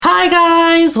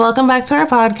ladies. Welcome back to our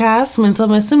podcast, Mental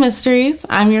Myths and Mysteries.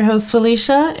 I'm your host,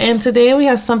 Felicia, and today we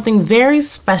have something very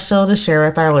special to share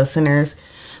with our listeners.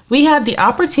 We had the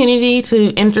opportunity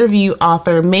to interview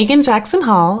author Megan Jackson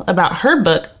Hall about her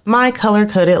book, My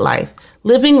Color-Coded Life,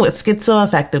 Living with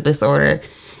Schizoaffective Disorder.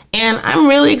 And I'm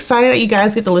really excited that you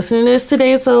guys get to listen to this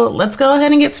today, so let's go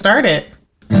ahead and get started.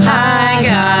 Hi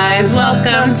guys,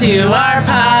 welcome to our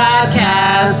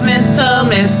podcast, Mental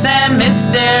Myths and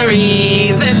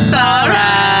Mysteries. It's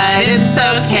alright, it's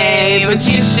okay, but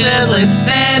you should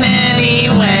listen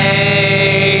anyway.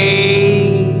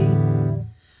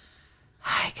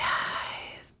 Hi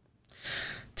guys.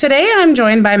 Today I'm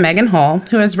joined by Megan Hall,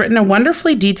 who has written a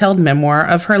wonderfully detailed memoir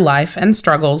of her life and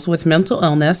struggles with mental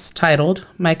illness titled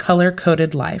My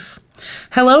Color-Coded Life.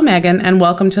 Hello Megan, and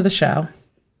welcome to the show.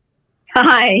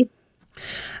 Hi.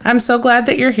 I'm so glad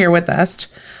that you're here with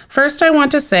us. First, I want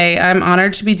to say I'm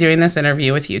honored to be doing this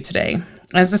interview with you today.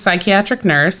 As a psychiatric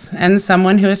nurse and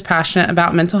someone who is passionate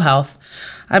about mental health,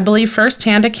 I believe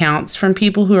firsthand accounts from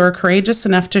people who are courageous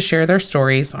enough to share their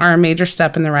stories are a major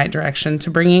step in the right direction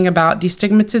to bringing about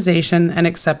destigmatization and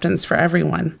acceptance for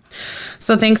everyone.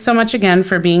 So thanks so much again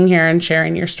for being here and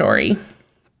sharing your story.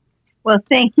 Well,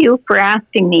 thank you for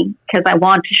asking me because I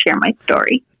want to share my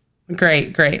story.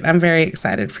 Great. I'm very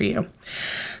excited for you.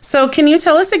 So can you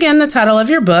tell us again the title of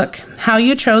your book, how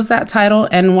you chose that title,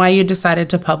 and why you decided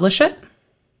to publish it?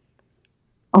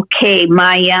 Okay,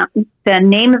 the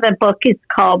name of the book is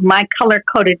called My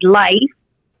Color-Coded Life.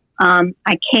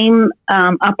 I came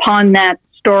upon that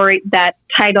story, that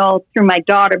title through my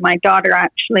daughter. My daughter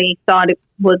actually thought it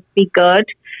would be good.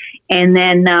 And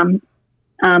then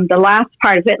the last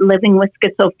part of it, Living with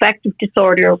Schizoaffective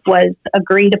Disorder, was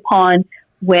agreed upon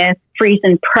with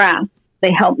Friesen Press.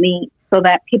 They helped me so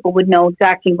that people would know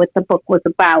exactly what the book was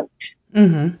about.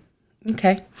 Mm-hmm.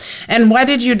 Okay. And why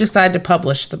did you decide to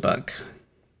publish the book?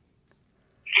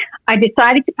 I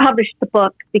decided to publish the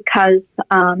book because,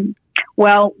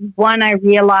 one, I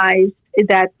realized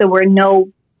that there were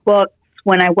no books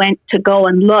when I went to go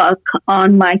and look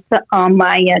on my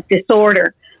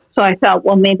disorder. So I thought,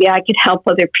 well, maybe I could help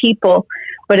other people.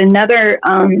 But another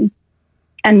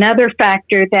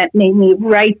factor that made me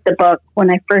write the book when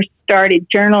I first started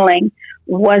journaling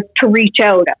was to reach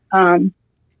out.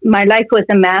 My life was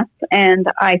a mess, and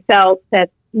I felt that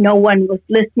no one was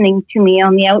listening to me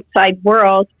on the outside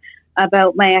world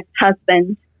about my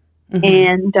ex-husband,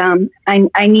 and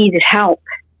I needed help.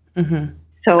 Mm-hmm.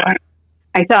 So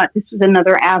I thought this was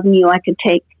another avenue I could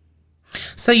take.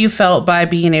 So you felt by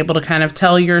being able to kind of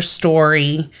tell your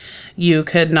story, you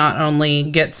could not only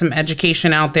get some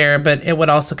education out there, but it would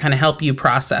also kind of help you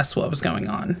process what was going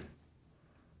on.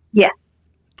 Yes.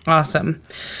 Awesome.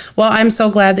 Well, I'm so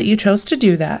glad that you chose to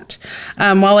do that.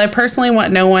 While I personally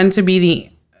want no one to be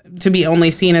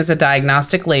only seen as a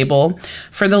diagnostic label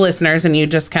for the listeners, and you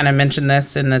just kind of mentioned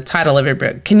this in the title of your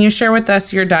book, can you share with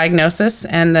us your diagnosis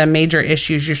and the major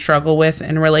issues you struggle with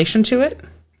in relation to it?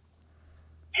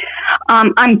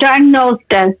 I'm diagnosed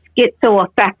as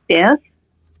schizoaffective,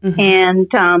 and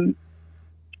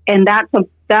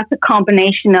that's a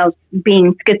combination of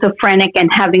being schizophrenic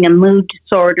and having a mood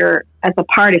disorder as a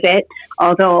part of it.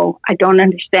 Although I don't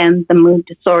understand the mood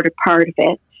disorder part of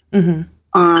it. Mm-hmm.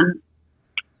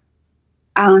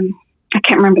 I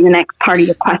can't remember the next part of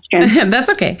your question. That's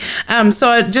okay.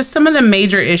 So just some of the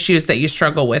major issues that you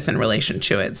struggle with in relation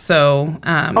to it. So,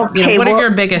 what are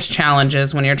your biggest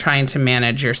challenges when you're trying to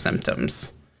manage your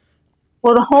symptoms?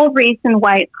 Well, the whole reason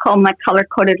why it's called My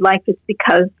Color-Coded Life is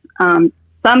because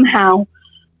somehow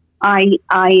I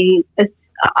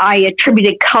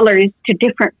attributed colors to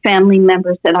different family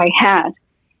members that I had.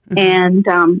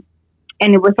 Mm-hmm.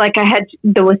 And it was like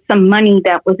there was some money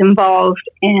that was involved,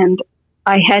 and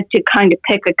I had to kind of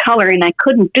pick a color, and I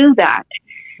couldn't do that.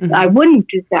 Mm-hmm. I wouldn't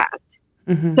do that.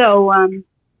 Mm-hmm.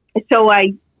 So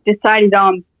I decided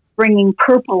on bringing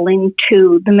purple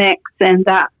into the mix, and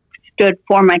that stood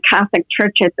for my Catholic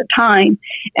Church at the time.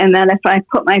 And that if I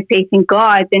put my faith in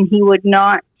God, then He would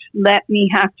not let me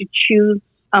have to choose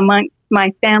amongst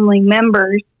my family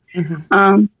members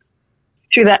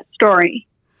through that story.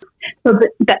 So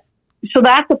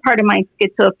that's a part of my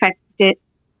schizoaffective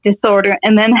disorder,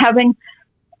 and then having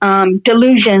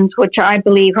delusions, which I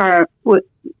believe are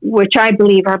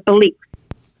beliefs.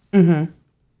 Mm-hmm.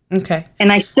 Okay.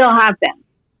 And I still have them.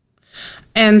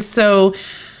 And so,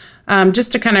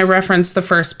 just to kind of reference the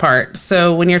first part.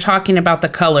 So when you're talking about the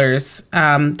colors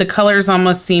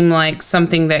almost seem like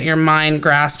something that your mind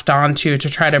grasped onto to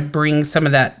try to bring some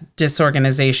of that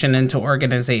disorganization into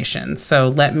organization. So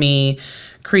let me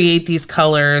create these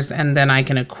colors, and then I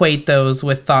can equate those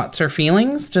with thoughts or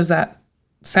feelings. Does that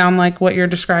sound like what you're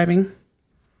describing?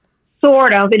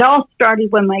 sort of. It all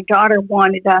started when my daughter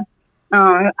wanted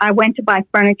I went to buy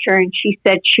furniture, and she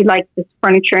said she liked this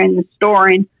furniture in the store,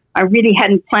 and I really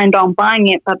hadn't planned on buying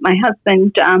it, but my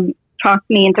husband talked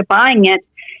me into buying it,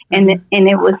 and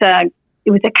it was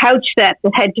a couch set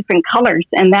that had different colors,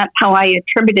 and that's how I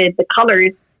attributed the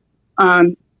colors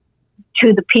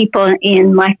to the people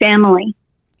in my family.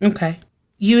 Okay.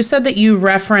 You said that you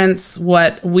reference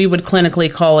what we would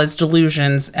clinically call as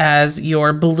delusions as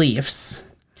your beliefs.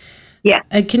 Yeah.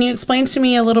 Can you explain to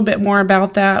me a little bit more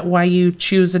about that, why you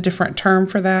choose a different term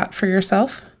for that for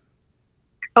yourself?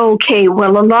 Okay.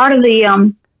 Well, a lot of the,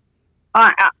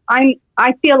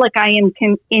 I feel like I am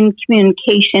in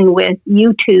communication with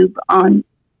YouTube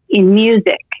in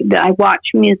music. I watch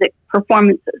music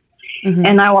performances,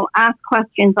 and I will ask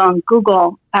questions on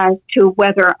Google as to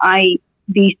whether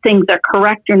these things are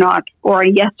correct or not, or a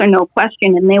yes or no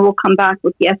question, and they will come back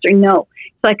with yes or no.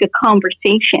 It's like a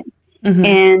conversation.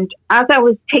 And as I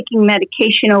was taking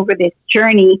medication over this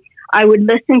journey, I would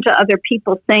listen to other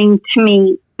people saying to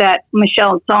me that,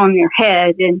 Michelle, it's all in your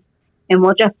head, and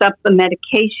we'll just up the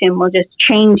medication, we'll just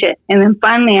change it. And then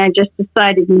finally I just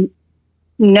decided,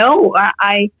 no,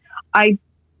 I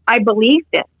believe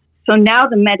this. So now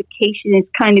the medication is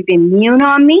kind of immune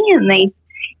on me,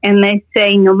 and they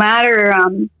say no matter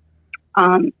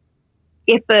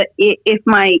if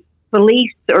my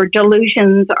beliefs or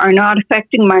delusions are not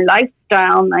affecting my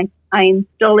lifestyle, and I am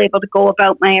still able to go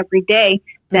about my everyday,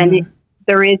 then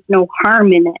there is no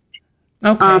harm in it.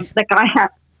 Okay. Like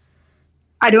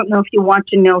I don't know if you want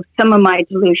to know some of my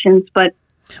delusions, but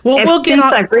we'll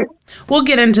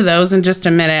get into those in just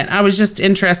a minute. I was just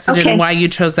interested in why you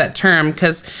chose that term,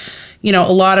 because a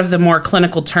lot of the more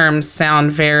clinical terms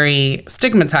sound very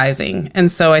stigmatizing. And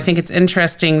so I think it's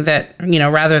interesting that,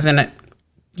 rather than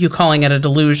you calling it a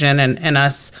delusion and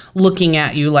us looking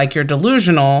at you like you're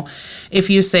delusional, if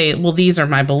you say, well, these are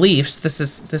my beliefs, this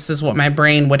is what my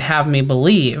brain would have me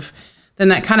believe, then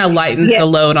that kind of lightens the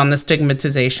load on the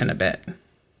stigmatization a bit.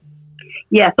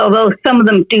 Yes, although some of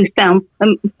them do sound,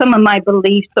 some of my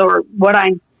beliefs or what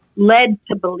I'm led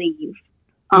to believe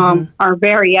are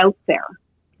very out there.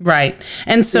 Right.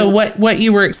 And so what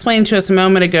you were explaining to us a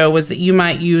moment ago was that you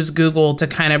might use Google to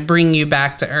kind of bring you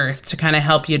back to earth, to kind of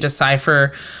help you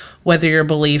decipher whether your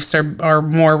beliefs are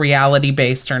more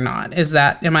reality-based or not.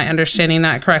 Am I understanding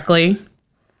that correctly?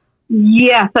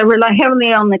 Yes, I rely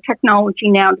heavily on the technology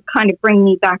now to kind of bring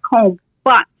me back home.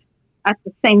 But at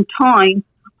the same time,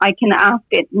 I can ask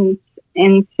it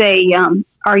and say,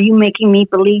 are you making me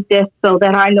believe this so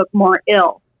that I look more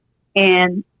ill?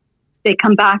 And they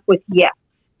come back with yes.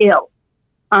 Ill.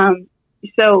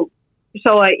 So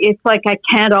it's like I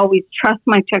can't always trust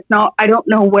my technology. I don't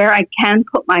know where I can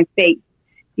put my faith,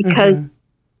 because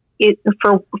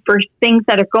for things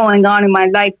that are going on in my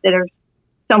life that are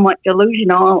somewhat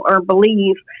delusional or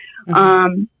believe,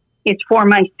 it's for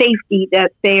my safety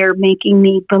that they are making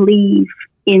me believe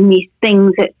in these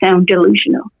things that sound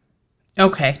delusional.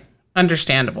 Okay.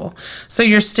 Understandable. So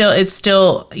it's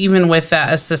still, even with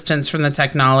that assistance from the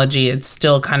technology, it's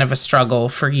still kind of a struggle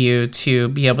for you to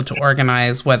be able to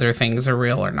organize whether things are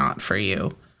real or not for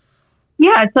you.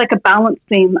 Yeah, it's like a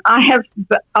balancing. I have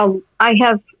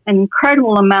an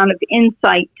incredible amount of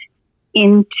insight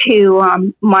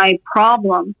into my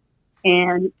problem,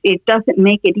 and it doesn't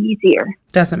make it easier.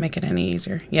 Doesn't make it any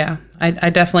easier. Yeah, I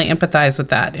definitely empathize with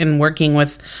that in working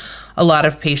with a lot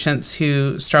of patients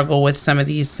who struggle with some of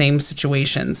these same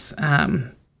situations.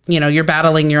 You're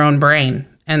battling your own brain.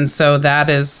 And so that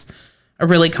is a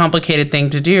really complicated thing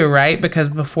to do, right? Because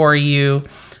before you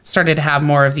started to have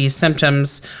more of these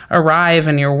symptoms arrive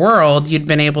in your world, you'd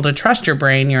been able to trust your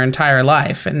brain your entire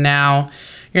life. And now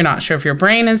you're not sure if your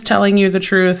brain is telling you the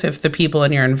truth, if the people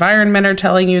in your environment are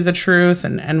telling you the truth,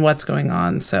 and what's going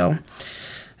on. So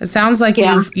it sounds like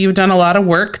you've done a lot of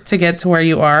work to get to where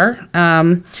you are.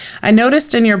 I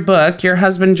noticed in your book, your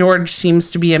husband, George,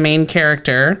 seems to be a main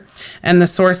character and the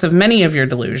source of many of your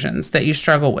delusions that you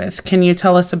struggle with. Can you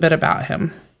tell us a bit about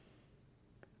him?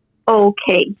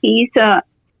 Okay. He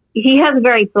has a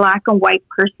very black and white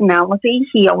personality.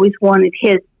 He always wanted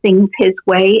his things his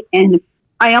way. And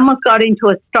I almost got into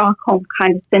a Stockholm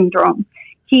kind of syndrome.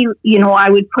 I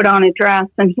would put on a dress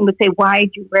and he would say, why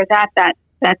do you wear that?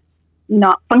 That's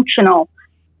not functional.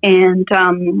 And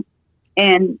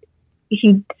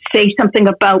he'd say something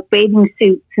about bathing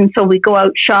suits. And so we go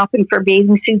out shopping for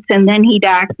bathing suits, and then he'd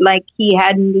act like he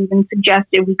hadn't even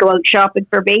suggested we go out shopping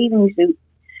for bathing suits.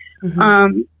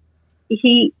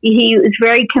 He was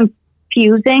very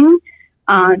confusing.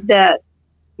 At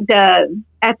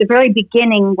the very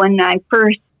beginning, when I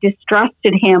first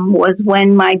distrusted him, was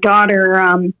when my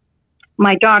daughter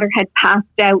my daughter had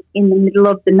passed out in the middle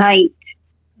of the night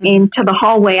into the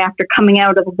hallway after coming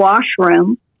out of the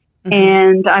washroom.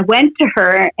 And I went to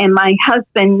her, and my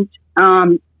husband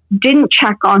didn't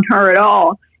check on her at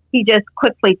all. He just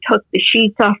quickly took the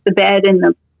sheets off the bed and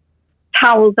the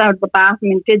towels out of the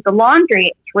bathroom and did the laundry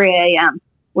at 3 a.m.,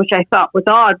 which I thought was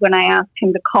odd. When I asked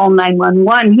him to call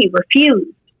 911, he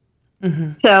refused.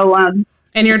 So,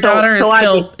 and your daughter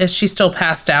is she still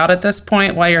passed out at this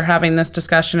point while you're having this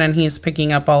discussion and he's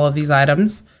picking up all of these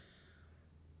items?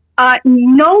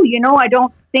 No, I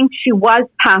don't think she was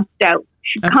passed out.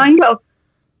 She kind of,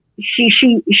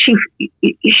 she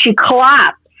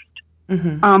collapsed.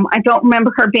 I don't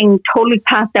remember her being totally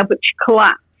passed out, but she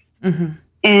collapsed.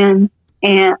 And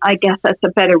I guess that's a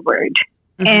better word.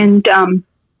 And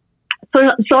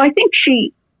so I think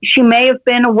she may have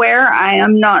been aware. I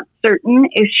am not certain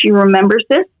if she remembers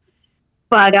this,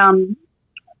 but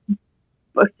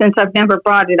since I've never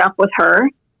brought it up with her,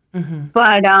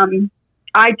 but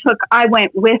I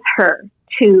went with her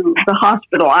to the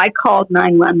hospital. I called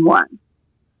 911.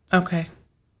 Okay.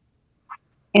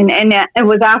 And it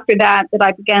was after that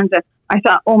I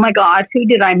thought, oh my God, who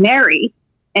did I marry?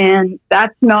 And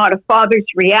that's not a father's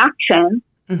reaction.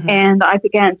 And I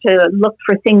began to look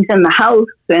for things in the house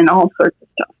and all sorts of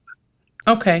stuff.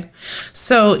 Okay.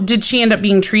 So did she end up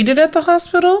being treated at the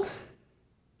hospital?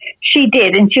 She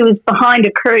did. And she was behind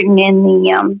a curtain in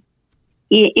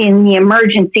the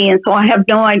emergency. And so I have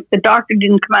no idea. The doctor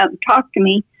didn't come out and talk to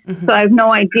me. So I have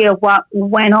no idea what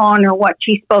went on or what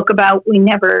she spoke about. I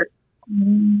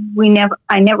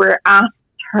never asked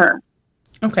her.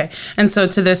 Okay. And so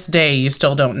to this day, you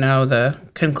still don't know the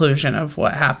conclusion of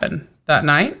what happened that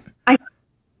night?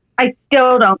 I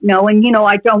still don't know. And,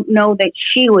 I don't know that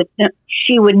she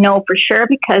would know for sure,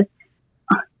 because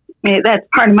that's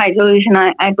part of my delusion.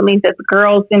 I believe that the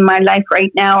girls in my life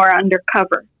right now are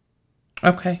undercover.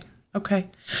 Okay.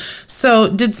 So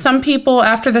did some people,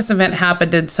 after this event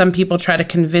happened, try to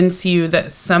convince you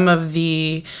that some of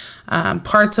the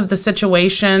parts of the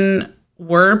situation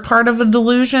were part of a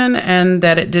delusion and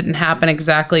that it didn't happen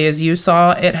exactly as you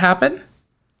saw it happen?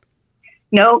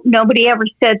 No, nobody ever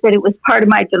said that it was part of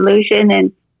my delusion,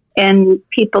 and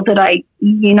people that I,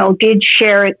 did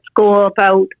share at school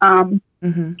about.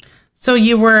 So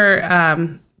you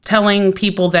were telling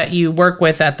people that you work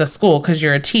with at the school, because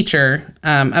you're a teacher,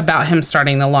 about him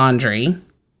starting the laundry,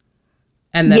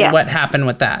 and then what happened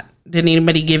with that? Did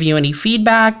anybody give you any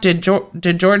feedback? Did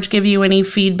George give you any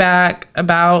feedback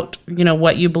about,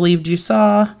 what you believed you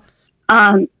saw?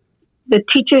 The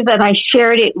teacher that I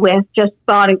shared it with just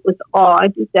thought it was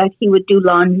odd that he would do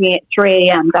laundry at 3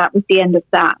 a.m. That was the end of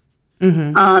that.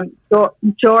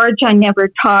 George, I never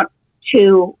talked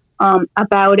to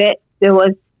about it. There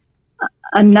was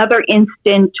another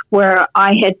instant where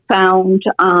I had found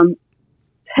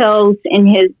pills in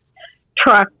his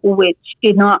truck, which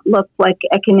did not look like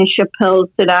echinacea pills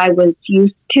that I was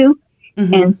used to.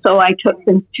 And so I took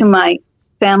them to my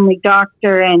family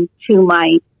doctor and to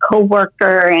my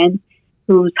coworker, and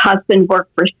whose husband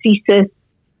worked for CSIS,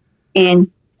 and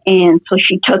so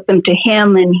she took them to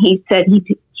him, and he said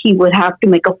he would have to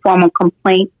make a formal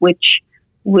complaint, which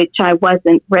I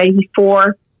wasn't ready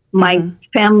for. My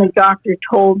family doctor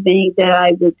told me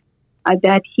that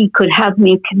that he could have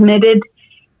me committed,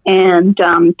 and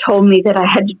told me that I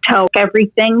had to tell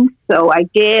everything. So I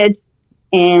did,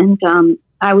 and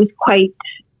I was quite,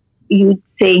 you'd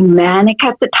say, manic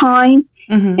at the time,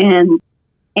 and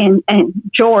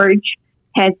George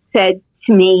had said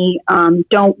to me,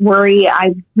 don't worry,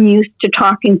 I'm used to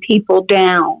talking people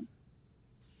down.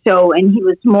 So, and he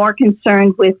was more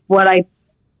concerned with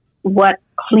what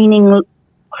cleaning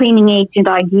agent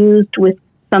I used with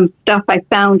some stuff I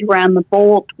found around the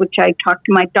bolt, which I talked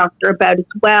to my doctor about as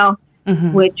well,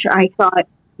 which I thought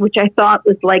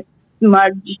was like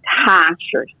smudged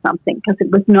hash or something, because it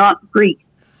was not grease.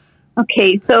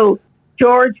 Okay, so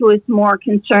George was more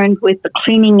concerned with the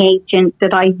cleaning agent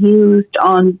that I used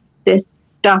on this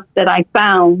stuff that I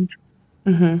found,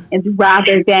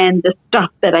 rather than the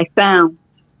stuff that I found.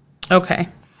 Okay.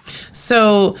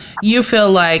 So you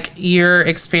feel like you're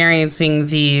experiencing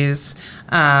these,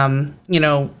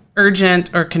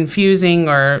 urgent or confusing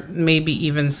or maybe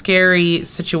even scary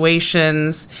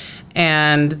situations,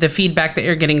 and the feedback that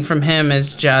you're getting from him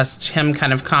is just him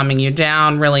kind of calming you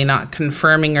down, really not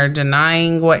confirming or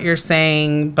denying what you're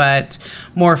saying, but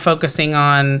more focusing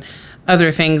on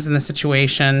other things in the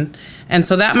situation. And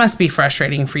so that must be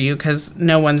frustrating for you, because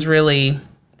no one's really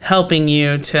helping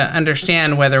you to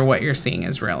understand whether what you're seeing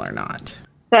is real or not.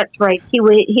 That's right. He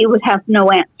would have no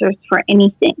answers for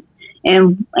anything.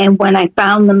 And when I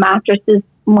found the mattresses,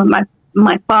 when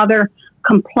my father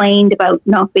complained about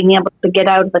not being able to get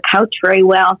out of the couch very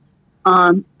well.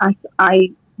 I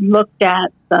looked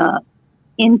at the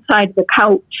inside of the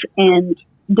couch and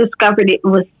discovered it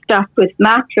was stuffed with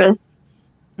mattress,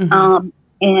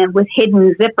 and with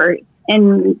hidden zippers.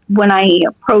 And when I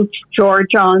approached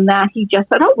George on that, he just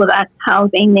said, "Oh, well, that's how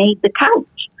they made the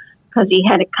couch," because he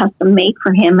had it custom made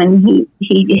for him, and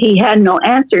he had no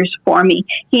answers for me.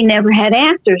 He never had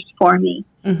answers for me.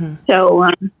 So,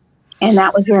 and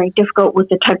that was very difficult with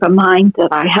the type of mind that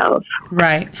I have.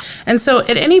 Right. And so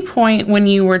at any point when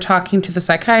you were talking to the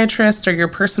psychiatrist or your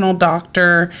personal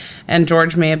doctor, and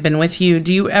George may have been with you,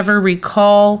 do you ever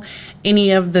recall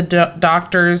any of the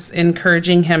doctors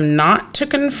encouraging him not to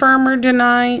confirm or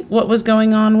deny what was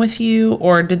going on with you?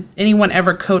 Or did anyone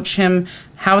ever coach him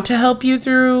how to help you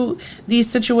through these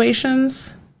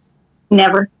situations?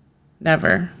 Never.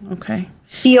 Never. Okay.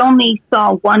 He only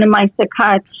saw one of my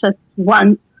psychiatrists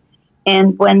once.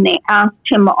 And when they asked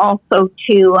him also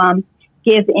to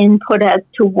give input as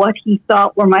to what he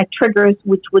thought were my triggers,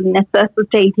 which would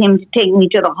necessitate him to take me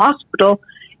to the hospital,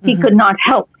 he could not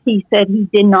help. He said he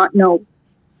did not know.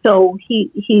 So he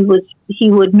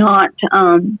would not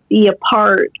be a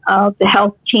part of the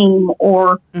health team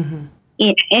or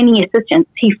any assistance.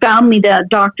 He found me the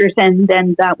doctors, and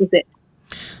then that was it.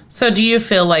 So do you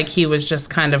feel like he was just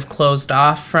kind of closed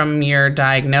off from your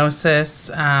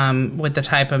diagnosis with the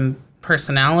type of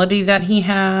personality that he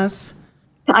has?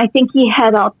 I think he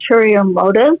had ulterior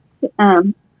motives. I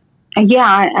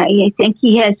think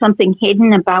he had something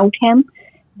hidden about him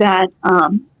that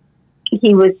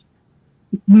he was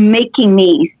making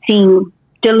me seem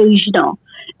delusional.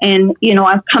 And,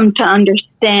 I've come to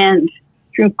understand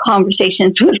through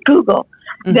conversations with Google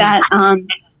that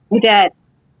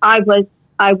I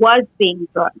was being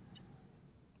drugged.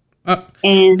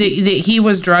 And he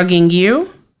was drugging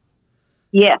you?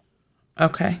 Yes.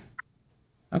 Okay.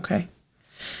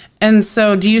 And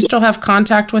so do you still have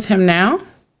contact with him now?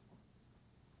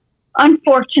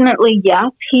 Unfortunately,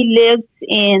 yes. He lives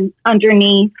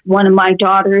underneath one of my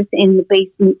daughters in the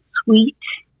basement suite.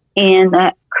 And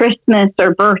at Christmas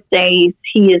or birthdays,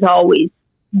 he is always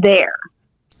there.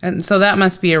 And so that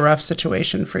must be a rough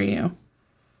situation for you.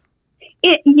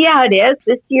 It is.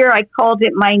 This year I called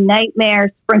it my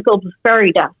nightmare sprinkled with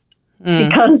fairy dust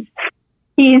because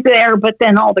he's there, but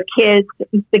then all the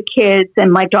kids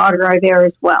and my daughter are there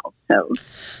as well.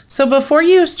 So before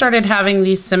you started having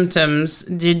these symptoms,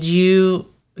 did you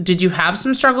have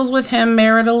some struggles with him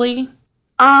maritally?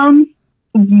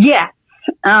 Yes.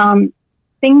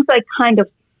 Things I kind of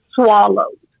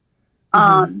swallowed.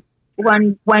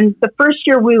 When the first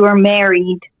year we were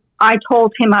married, I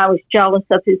told him I was jealous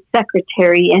of his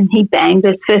secretary, and he banged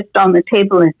his fist on the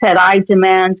table and said, "I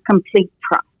demand complete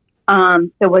trust."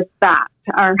 There was that.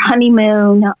 Our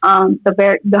honeymoon,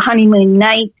 the honeymoon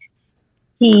night,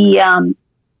 he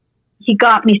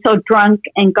got me so drunk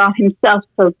and got himself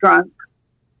so drunk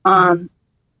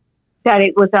that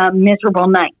it was a miserable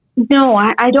night. No,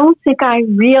 I don't think I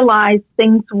realized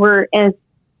things were as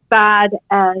bad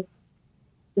as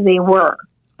they were.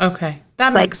 Okay,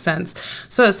 that makes sense.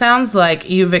 So it sounds like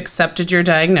you've accepted your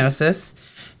diagnosis.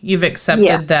 You've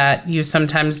accepted that you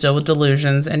sometimes deal with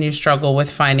delusions and you struggle with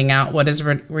finding out what is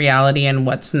reality and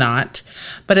what's not.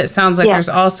 But it sounds like there's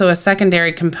also a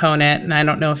secondary component, and I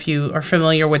don't know if you are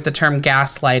familiar with the term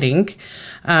gaslighting,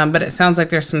 but it sounds like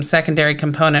there's some secondary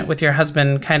component with your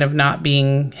husband kind of not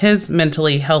being his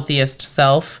mentally healthiest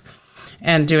self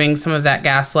and doing some of that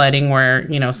gaslighting where,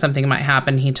 something might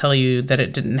happen, he'd tell you that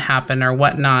it didn't happen or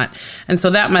whatnot. And so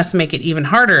that must make it even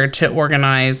harder to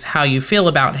organize how you feel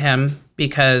about him,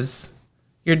 because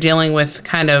you're dealing with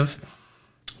kind of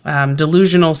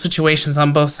delusional situations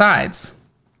on both sides.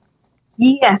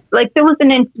 Yes, like there was an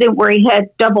incident where he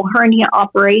had double hernia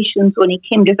operations when he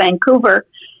came to Vancouver,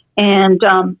 and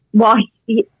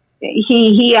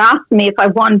he asked me if I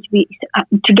wanted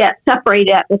to get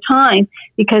separated at the time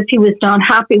because he was not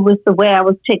happy with the way I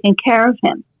was taking care of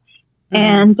him,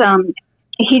 and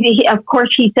he of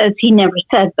course he says he never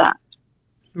said that,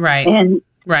 right?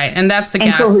 And that's the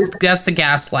that's the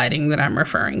gaslighting that I'm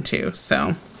referring to.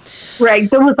 So. Right.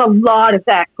 There was a lot of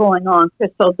that going on,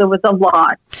 Crystal. There was a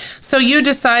lot. So you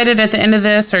decided at the end of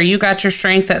this, or you got your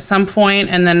strength at some point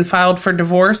and then filed for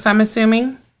divorce, I'm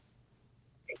assuming?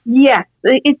 Yes.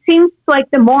 It seems like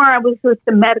the more I was with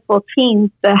the medical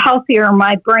teams, the healthier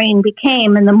my brain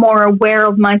became and the more aware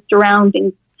of my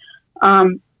surroundings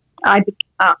I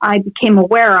became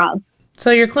aware of. So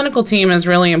your clinical team is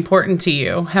really important to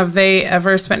you. Have they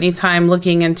ever spent any time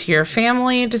looking into your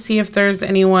family to see if there's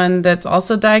anyone that's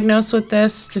also diagnosed with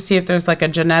this, to see if there's like a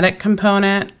genetic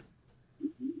component?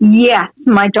 Yes.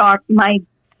 My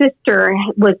sister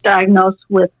was diagnosed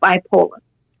with bipolar.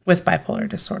 With bipolar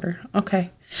disorder.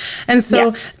 Okay. And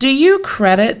so do you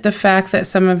credit the fact that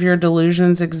some of your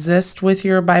delusions exist with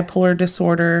your bipolar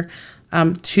disorder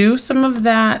to some of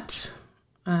that?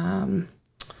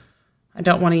 I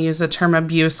don't want to use the term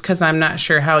abuse because I'm not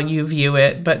sure how you view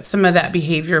it, but some of that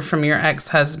behavior from your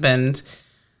ex-husband,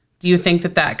 do you think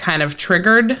that that kind of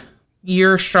triggered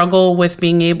your struggle with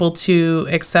being able to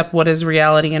accept what is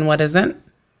reality and what isn't?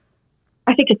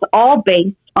 I think it's all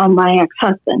based on my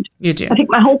ex-husband. You do? I think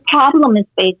my whole problem is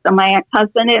based on my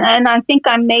ex-husband, and I think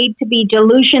I'm made to be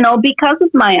delusional because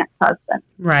of my ex-husband.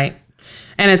 Right.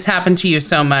 And it's happened to you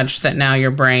so much that now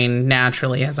your brain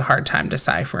naturally has a hard time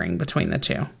deciphering between the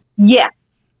two. Yes.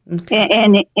 Okay.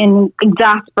 And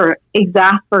exasperate. It's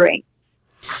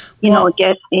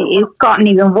gotten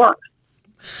even worse.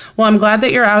 Well, I'm glad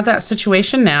that you're out of that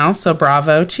situation now, so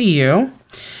bravo to you.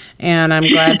 And I'm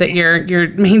glad that you're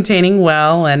maintaining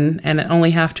well and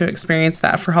only have to experience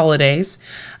that for holidays.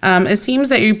 It seems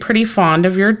that you're pretty fond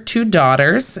of your two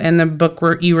daughters. In the book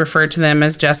where you refer to them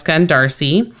as Jessica and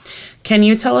Darcy. Can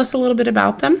you tell us a little bit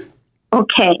about them?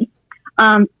 Okay.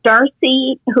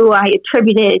 Darcy, who I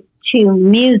attributed to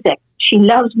music, she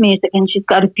loves music and she's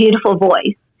got a beautiful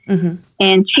voice. Mm-hmm.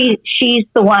 And she's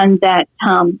the one that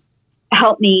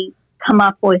helped me come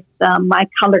up with My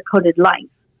Color-Coded Life.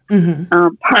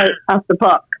 Mm-hmm. Part of the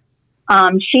book.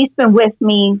 She's been with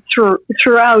me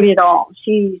throughout it all.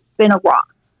 She's been a rock.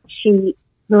 There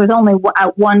was only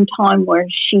at one time where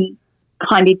she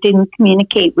kind of didn't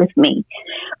communicate with me,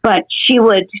 but she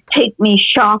would take me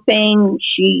shopping.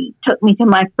 She took me to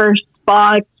my first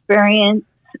spa experience.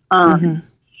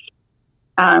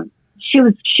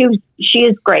 She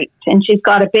is great, and she's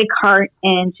got a big heart,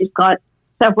 and she's got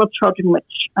several children,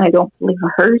 which I don't believe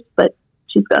are hers, but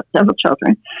she's got several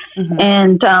children. Mm-hmm.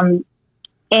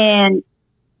 And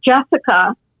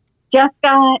Jessica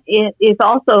is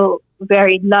also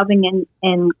very loving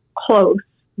and close.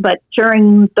 But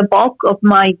during the bulk of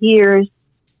my years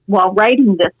while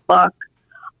writing this book,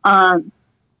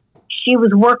 she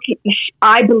was working.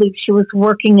 I believe she was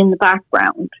working in the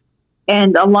background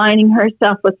and aligning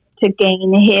herself to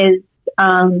gain his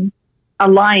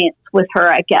alliance with her,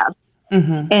 I guess,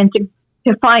 mm-hmm. and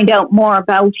to find out more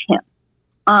about him.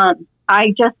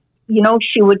 I just,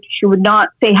 she would not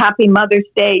say Happy Mother's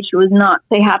Day. She would not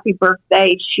say Happy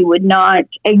Birthday. She would not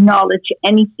acknowledge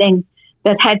anything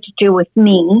that had to do with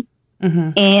me.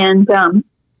 Mm-hmm. And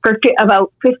for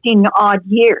about 15 odd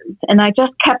years. And I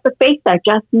just kept the faith. I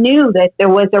just knew that there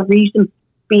was a reason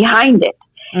behind it.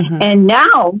 Mm-hmm. And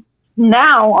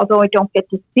now, although I don't get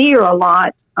to see her a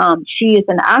lot, she is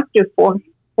an active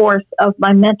force of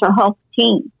my mental health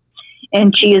team.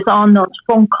 And she is on those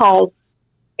phone calls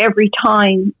every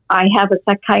time I have a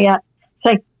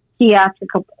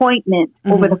psychiatric appointment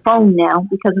mm-hmm. over the phone now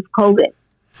because of COVID.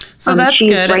 So that's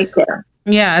she's good. Right there.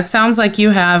 Yeah, it sounds like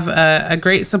you have a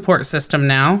great support system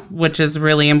now, which is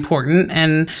really important.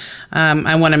 And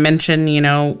I want to mention,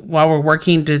 while we're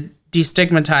working to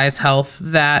destigmatize health,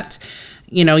 that,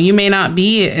 you may not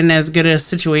be in as good a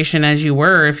situation as you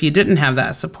were if you didn't have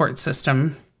that support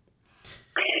system.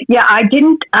 Yeah, I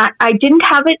didn't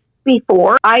have it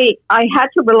before. I had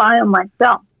to rely on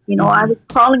myself. Mm-hmm. I was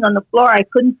crawling on the floor. I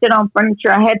couldn't sit on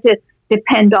furniture. I had to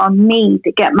depend on me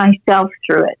to get myself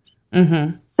through it.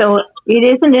 Mm-hmm. So it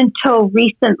isn't until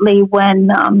recently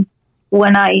when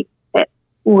I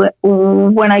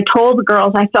told the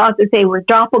girls I thought that they were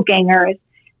doppelgangers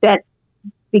that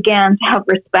began to have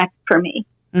respect for me.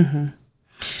 Mm-hmm.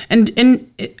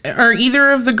 And are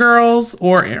either of the girls,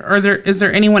 or is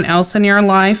there anyone else in your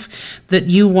life that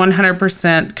you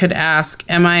 100% could ask,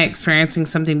 am I experiencing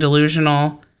something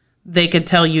delusional? They could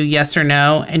tell you yes or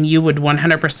no, and you would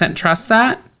 100% trust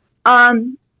that?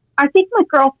 I think my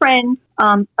girlfriend,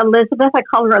 Elizabeth, I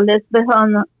call her Elizabeth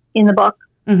in the book.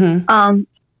 Mm-hmm.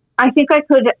 I think I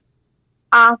could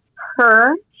ask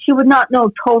her. She would not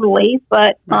know totally,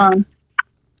 but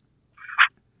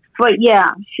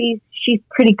yeah, she's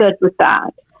pretty good with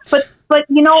that. But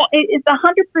it's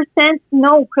 100%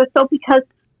 no, Crystal, because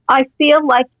I feel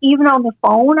like even on the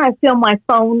phone, I feel my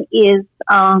phone is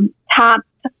tapped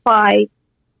by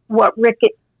what Rick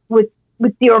with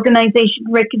the organization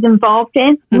Rick is involved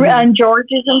in, mm-hmm. and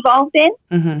George is involved in,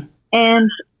 mm-hmm. and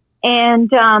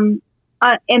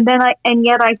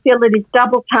yet I feel it is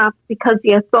double tapped because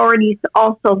the authorities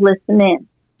also listen in.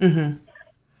 Mm-hmm.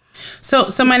 So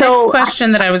my next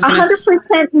question that I was going to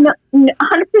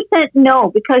 100% no,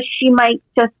 because she might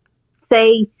just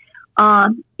say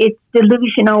it's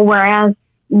delusional, whereas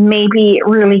maybe it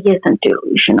really isn't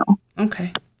delusional.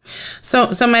 Okay.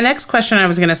 So my next question I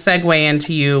was going to segue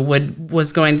into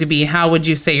was going to be, how would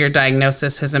you say your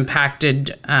diagnosis has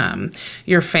impacted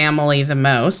your family the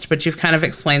most? But you've kind of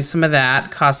explained some of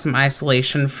that, caused some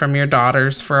isolation from your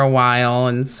daughters for a while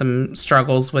and some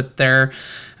struggles with their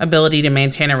ability to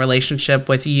maintain a relationship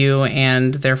with you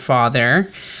and their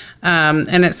father.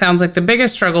 And it sounds like the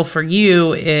biggest struggle for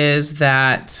you is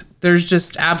that there's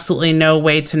just absolutely no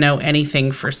way to know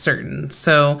anything for certain.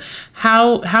 So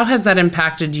how has that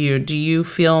impacted you? Do you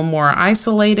feel more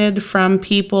isolated from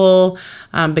people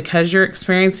because you're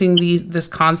experiencing this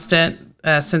constant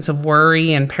sense of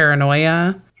worry and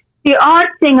paranoia? The odd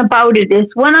thing about it is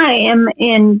when I am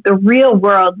in the real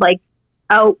world, like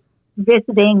out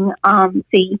visiting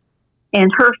C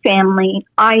and her family,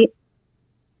 I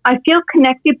feel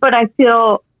connected, but I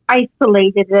feel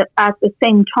isolated at the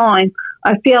same time.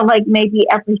 I feel like maybe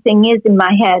everything is in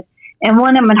my head. And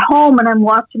when I'm at home and I'm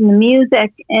watching the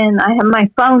music and I have my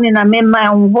phone and I'm in my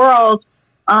own world,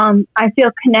 I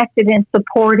feel connected and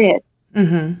supported.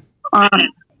 Mm-hmm.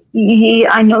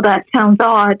 I know that sounds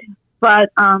odd,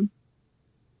 but I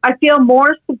feel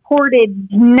more supported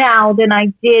now than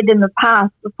I did in the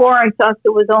past. Before, I thought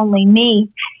it was only me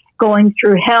going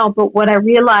through hell, but what I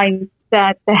realized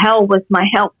that the hell was my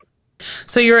help.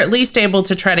 So you're at least able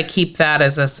to try to keep that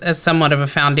as somewhat of a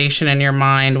foundation in your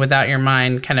mind without your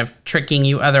mind kind of tricking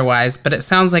you otherwise. But it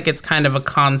sounds like it's kind of a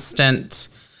constant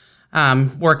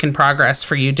work in progress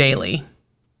for you daily.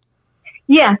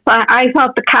 Yes, I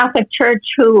thought the Catholic Church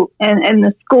and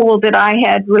the school that I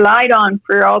had relied on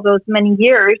for all those many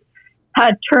years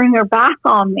had turned their back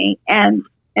on me. And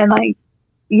I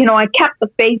kept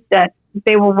the faith that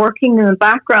they were working in the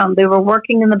background.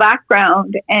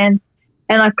 And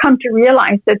I've come to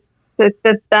realize that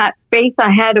faith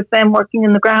I had of them working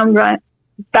in the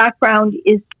background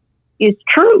is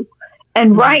true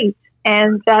and right,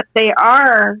 and that they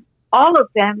are, all of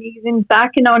them, even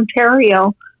back in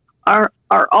Ontario, are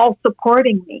all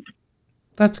supporting me.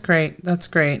 That's great.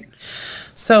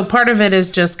 So part of it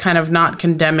is just kind of not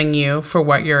condemning you for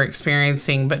what you're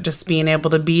experiencing, but just being able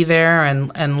to be there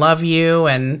and love you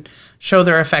and show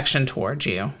their affection towards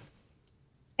you.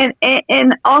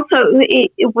 And also,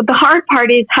 the hard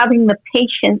part is having the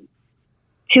patience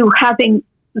to having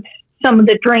some of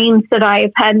the dreams that I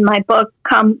have had in my book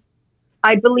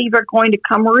I believe are going to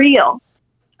come real.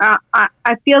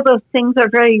 I feel those things are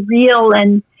very real,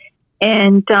 and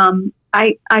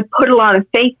I put a lot of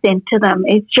faith into them.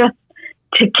 It's just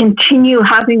to continue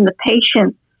having the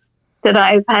patience that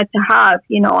I've had to have.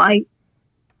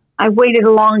 I waited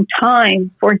a long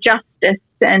time for justice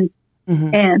and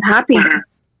happiness.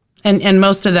 And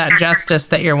most of that justice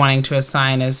that you're wanting to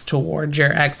assign is towards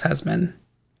your ex-husband.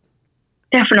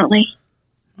 Definitely.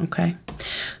 Okay.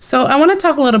 So I want to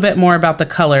talk a little bit more about the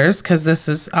colors, because this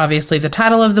is obviously the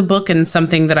title of the book and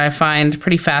something that I find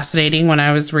pretty fascinating when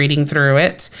I was reading through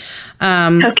it.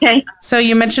 Okay. So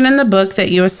you mentioned in the book that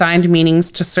you assigned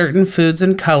meanings to certain foods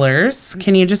and colors.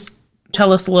 Can you just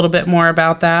tell us a little bit more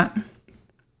about that?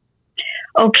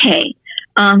 Okay.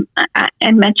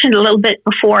 I mentioned a little bit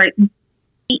before,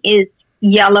 is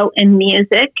yellow in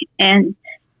music, and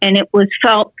it was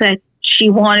felt that she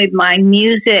wanted my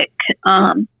music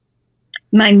that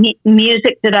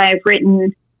I have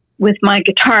written with my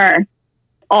guitar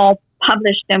all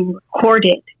published and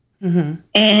recorded. Mm-hmm.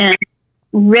 And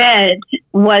red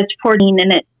was 14,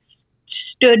 and it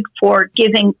stood for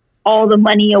giving all the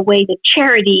money away to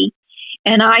charity,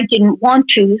 and I didn't want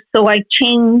to, so I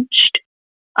changed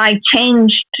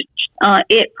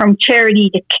it from charity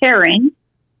to caring.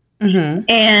 Mm-hmm.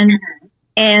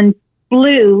 And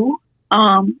blue,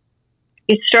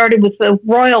 it started with the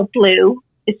royal blue.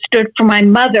 It stood for my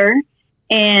mother,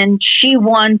 and she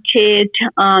wanted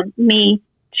me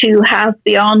to have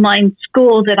the online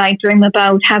school that I dream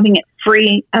about, having it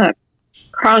free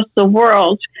across the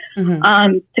world,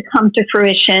 to come to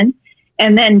fruition.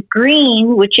 And then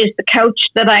green, which is the couch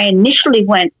that I initially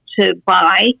went to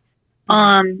buy,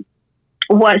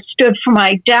 stood for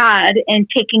my dad and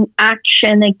taking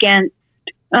action against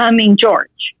George.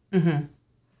 Mm-hmm.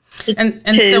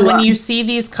 And so when you see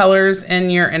these colors in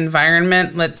your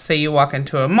environment, let's say you walk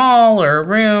into a mall or a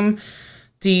room,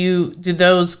 do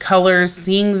those colors,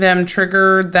 seeing them,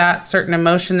 trigger that certain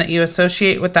emotion that you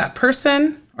associate with that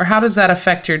person? Or how does that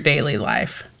affect your daily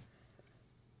life?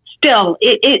 Still,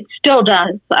 it still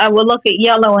does. I will look at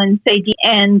yellow and say,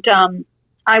 and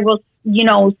I will,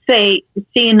 see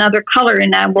another color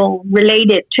and I will relate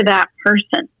it to that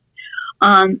person.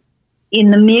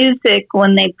 In the music,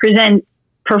 when they present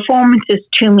performances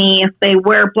to me, if they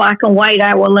wear black and white,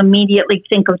 I will immediately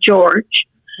think of George.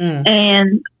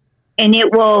 And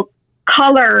it will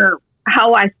color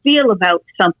how I feel about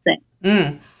something.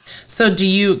 Mm. So do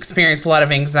you experience a lot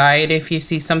of anxiety if you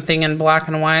see something in black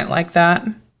and white like that?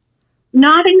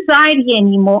 Not anxiety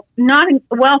anymore.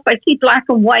 If I see black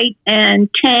and white and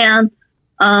tan,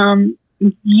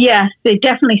 yes, they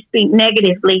definitely speak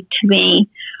negatively to me.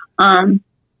 But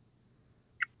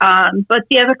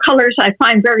the other colors I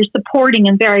find very supporting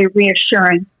and very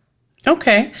reassuring.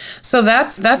 Okay. So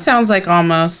that sounds like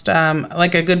almost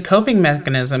like a good coping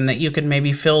mechanism, that you could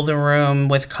maybe fill the room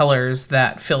with colors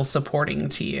that feel supporting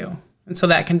to you. And so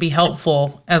that can be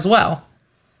helpful as well.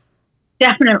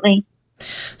 Definitely.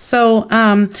 So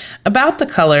about the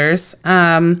colors,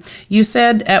 you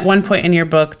said at one point in your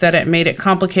book that it made it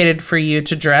complicated for you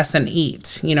to dress and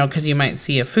eat, because you might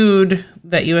see a food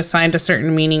that you assigned a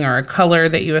certain meaning or a color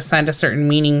that you assigned a certain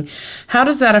meaning. How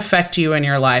does that affect you in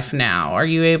your life now? Are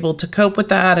you able to cope with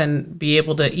that and be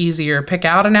able to easier pick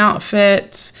out an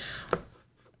outfit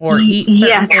or eat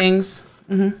certain things?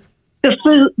 Mm-hmm.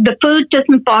 The food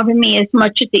doesn't bother me as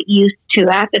much as it used to.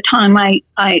 At the time, I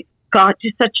got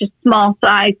to such a small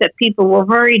size that people were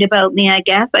worried about me, I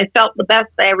guess. I felt the best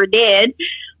I ever did.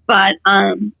 But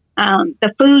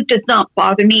the food does not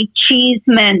bother me. Cheese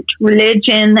meant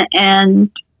religion and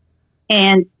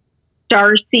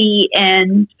Darcy,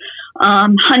 and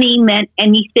honey meant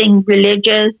anything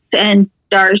religious, and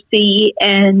Darcy,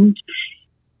 and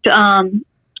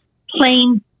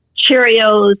plain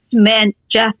Cheerios meant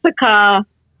Jessica,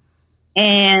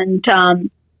 and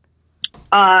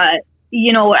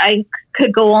I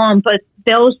could go on, but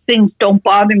those things don't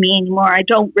bother me anymore. I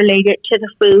don't relate it to the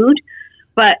food,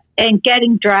 and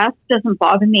getting dressed doesn't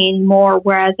bother me anymore.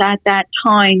 Whereas at that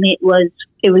time, it was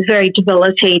very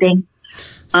debilitating.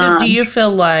 So do you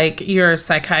feel like your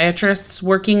psychiatrists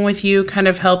working with you kind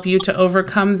of help you to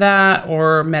overcome that,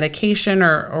 or medication,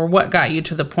 or what got you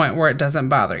to the point where it doesn't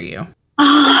bother you?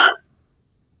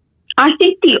 I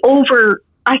think this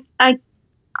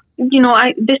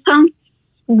sounds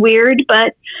weird,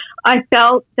 but I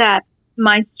felt that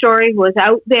my story was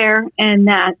out there, and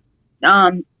that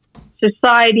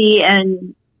society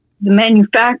and the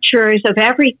manufacturers of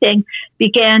everything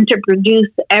began to produce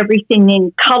everything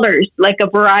in colors, like a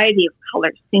variety of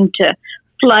colors seemed to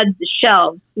flood the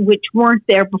shelves, which weren't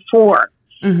there before.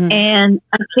 Mm-hmm. And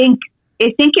I think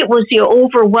it was the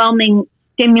overwhelming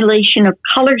stimulation of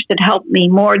colors that helped me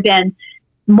more than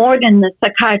the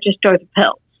psychiatrist or the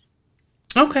pills.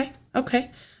 Okay.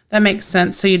 That makes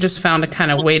sense. So you just found a kind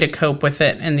of way to cope with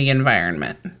it in the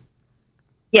environment.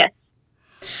 Yes.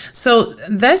 So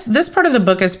this part of the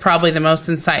book is probably the most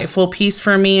insightful piece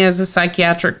for me as a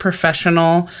psychiatric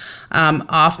professional.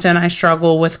 Often I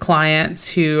struggle with clients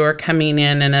who are coming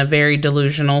in a very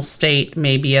delusional state,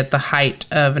 maybe at the height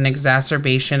of an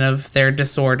exacerbation of their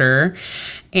disorder.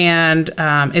 And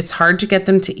it's hard to get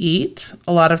them to eat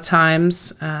a lot of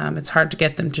times. It's hard to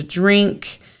get them to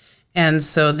drink. And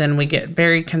so then we get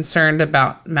very concerned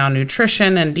about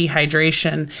malnutrition and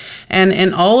dehydration. And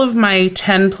in all of my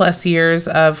 10 plus years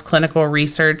of clinical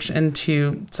research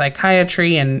into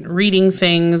psychiatry and reading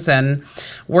things and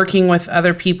working with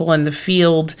other people in the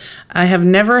field, I have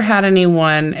never had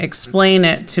anyone explain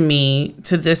it to me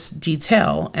to this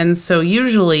detail. And so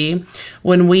usually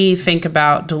when we think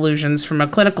about delusions from a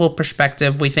clinical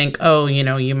perspective, we think,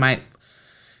 you might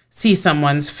see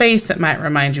someone's face that might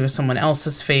remind you of someone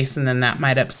else's face, and then that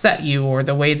might upset you, or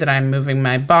the way that I'm moving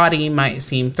my body might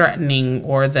seem threatening,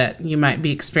 or that you might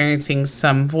be experiencing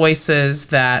some voices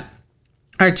that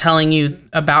are telling you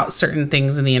about certain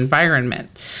things in the environment.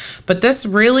 But this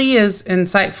really is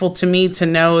insightful to me to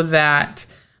know that,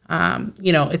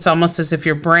 it's almost as if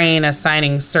your brain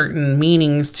assigning certain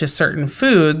meanings to certain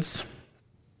foods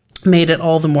made it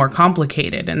all the more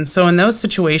complicated. And so in those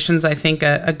situations, I think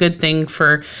a good thing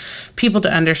for people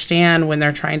to understand when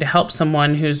they're trying to help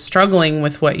someone who's struggling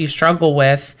with what you struggle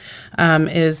with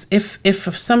is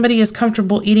if somebody is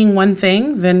comfortable eating one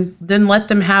thing, then let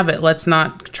them have it. Let's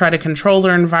not try to control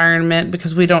their environment,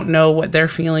 because we don't know what they're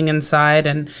feeling inside.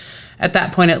 And at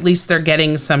that point, at least they're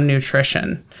getting some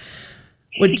nutrition.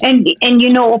 And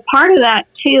a part of that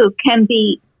too can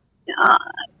be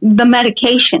the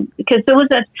medication, because there was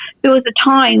a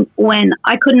time when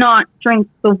I could not drink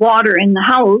the water in the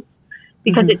house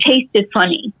because it tasted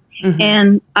funny. Mm-hmm.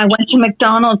 And I went to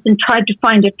McDonald's and tried to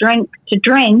find a drink to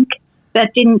drink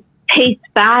that didn't taste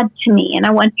bad to me. And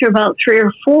I went through about 3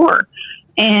 or 4.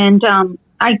 And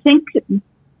I think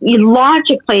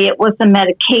logically it was the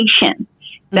medication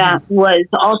that was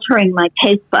altering my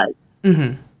taste buds.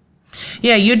 Mm-hmm.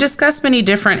 Yeah, you discuss many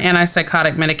different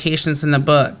antipsychotic medications in the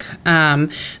book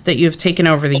that you've taken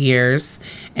over the years.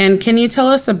 And can you tell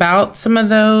us about some of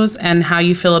those and how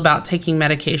you feel about taking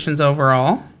medications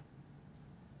overall?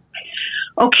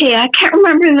 Okay, I can't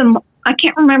remember them. I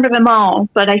can't remember them all,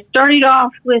 but I started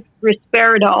off with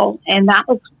risperidol, and that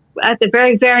was at the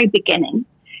very, very beginning.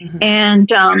 Mm-hmm. And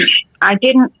I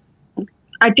didn't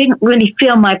really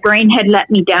feel my brain had let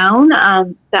me down.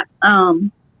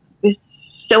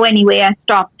 So anyway, I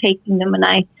stopped taking them, and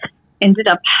I ended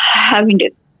up having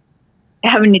to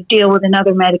deal with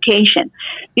another medication.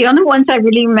 The only ones I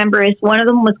really remember is one of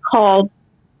them was called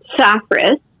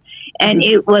Safris, and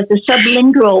it was a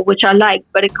sublingual, which I liked,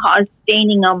 but it caused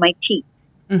staining on my teeth.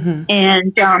 Mm-hmm.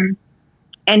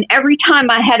 And every time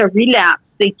I had a relapse,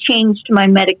 they changed my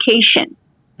medication.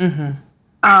 Mm-hmm.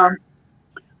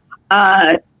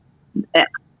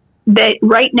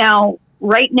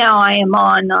 Right now I am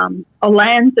on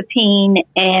olanzapine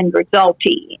and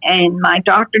Rexulti, and my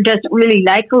doctor doesn't really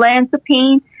like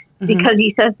olanzapine because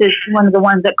he says it's one of the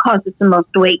ones that causes the most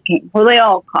weight gain. Well, they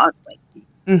all cause weight gain.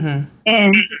 Mm-hmm.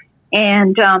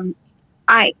 And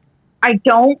I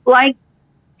don't like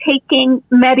taking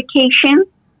medication,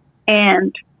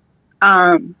 and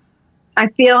I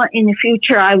feel in the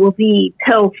future I will be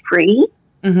pill free.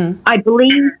 Mm-hmm. I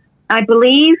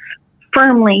believe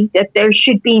firmly that there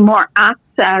should be more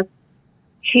access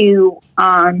to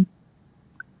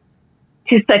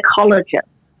psychologists,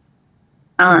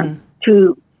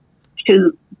 to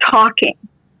talking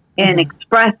and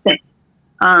expressing.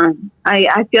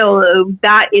 I feel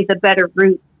that is a better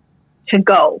route to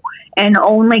go, and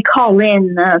only call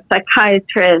in the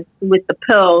psychiatrist with the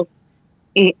pills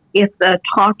if the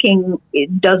talking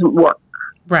doesn't work.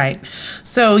 Right.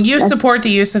 So you support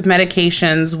the use of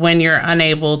medications when you're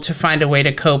unable to find a way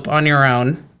to cope on your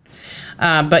own,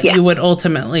 but you would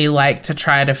ultimately like to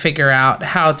try to figure out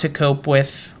how to cope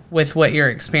with what you're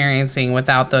experiencing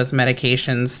without those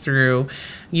medications through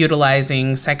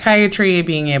utilizing psychiatry,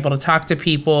 being able to talk to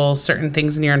people, certain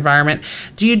things in your environment.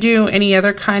 Do you do any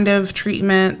other kind of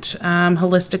treatment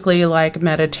holistically, like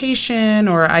meditation,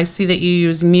 or I see that you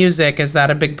use music? Is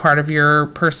that a big part of your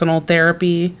personal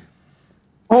therapy?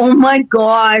 Oh my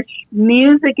gosh,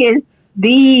 music is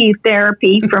the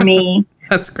therapy for me.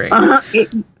 That's great.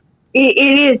 It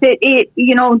is.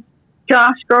 You know,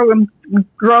 Josh Groban,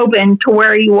 To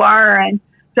Where You Are, and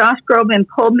Josh Groban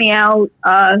pulled me out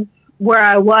of where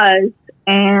I was,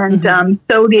 and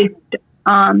so did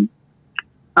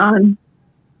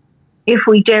If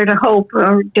We Dare to Hope,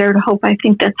 or Dare to Hope, I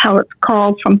think that's how it's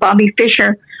called, from Bobby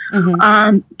Fischer.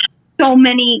 Mm-hmm. So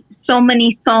many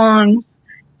songs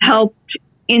helped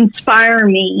inspire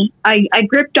me. I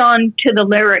gripped on to the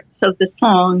lyrics of the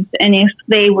songs, and if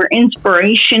they were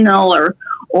inspirational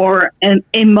or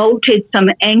emoted some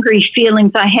angry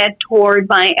feelings I had toward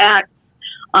my ex,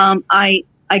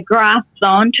 I grasped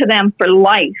onto them for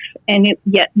life, and it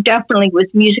definitely was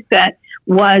music that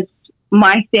was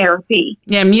my therapy.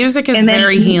 Yeah, music is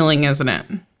very healing, isn't it?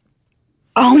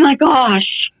 Oh my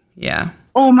gosh. Yeah.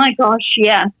 Oh my gosh,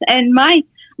 yes. And my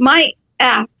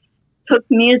ex took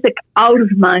music out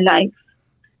of my life.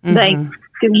 Mm-hmm. Like,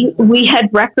 we had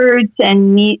records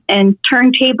and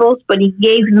turntables, but he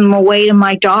gave them away to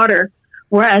my daughter.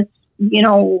 Whereas, you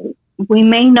know, we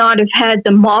may not have had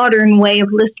the modern way of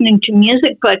listening to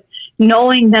music, but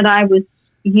knowing that I was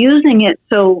using it,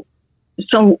 so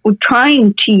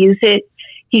trying to use it,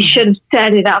 he should have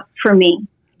set it up for me.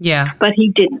 Yeah. But he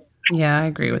didn't. Yeah, I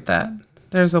agree with that.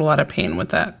 There's a lot of pain with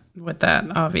that,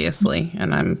 obviously.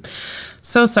 And I'm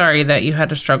so sorry that you had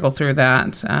to struggle through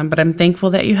that. But I'm thankful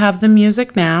that you have the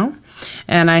music now.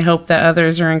 And I hope that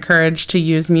others are encouraged to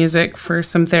use music for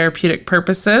some therapeutic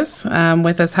purposes,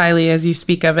 with as highly as you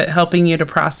speak of it, helping you to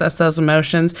process those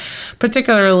emotions,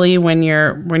 particularly when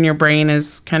your brain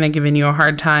is kind of giving you a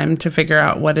hard time to figure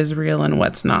out what is real and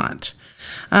what's not.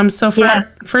 So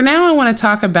for now, I want to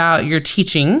talk about your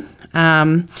teaching.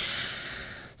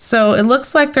 So it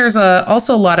looks like there's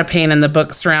also a lot of pain in the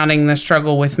book surrounding the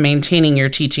struggle with maintaining your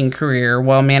teaching career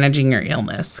while managing your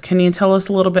illness. Can you tell us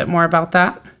a little bit more about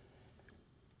that?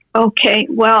 Okay,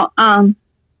 well, I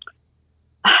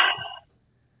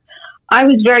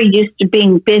was very used to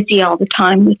being busy all the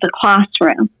time with the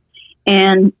classroom,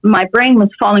 and my brain was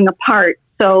falling apart.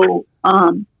 So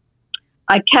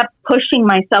I kept pushing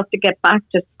myself to get back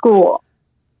to school.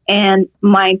 And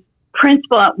my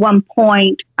principal at one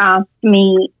point asked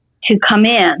me to come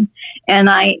in, and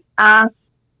I asked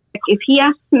if he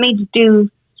asked me to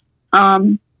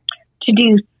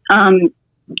do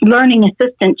learning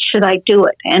assistant, should I do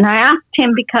it? And I asked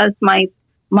him because my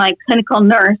clinical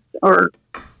nurse or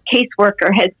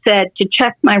caseworker had said to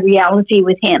check my reality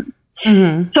with him.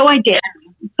 Mm-hmm. So I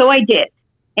did.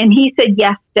 And he said,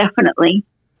 yes, definitely.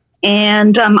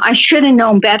 And I should have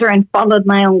known better and followed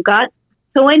my own gut.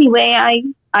 So anyway,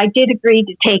 I did agree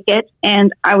to take it,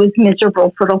 and I was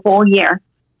miserable for the whole year.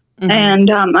 Mm-hmm.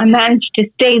 And I managed to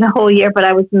stay the whole year, but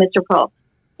I was miserable.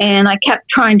 And I kept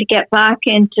trying to get back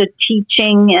into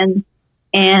teaching,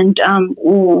 and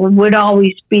would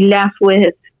always be left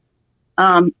with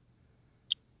no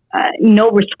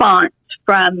response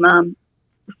from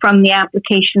the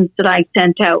applications that I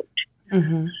sent out.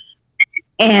 Mm-hmm.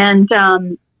 And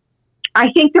I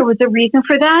think there was a reason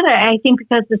for that. I think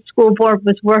because the school board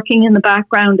was working in the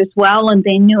background as well, and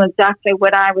they knew exactly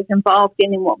what I was involved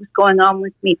in and what was going on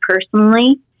with me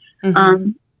personally.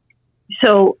 Mm-hmm.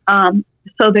 So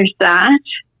there's that.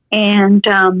 And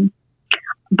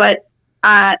but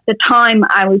at the time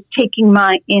I was taking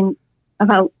I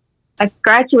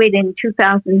graduated in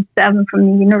 2007 from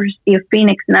the University of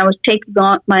Phoenix, and I was taking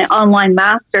on my online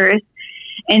master's,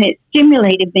 and it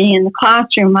stimulated me in the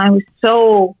classroom. I was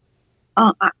so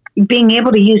being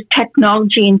able to use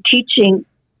technology and teaching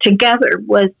together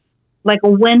was like a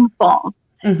windfall.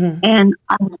 Mm-hmm. And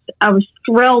I was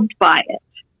thrilled by it.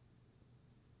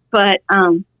 But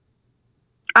I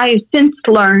have since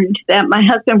learned that my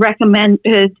husband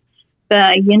recommended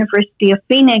the University of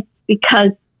Phoenix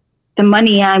because the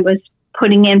money I was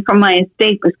putting in from my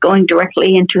estate was going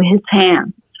directly into his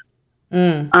hands.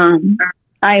 Mm.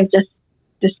 I have just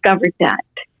discovered that.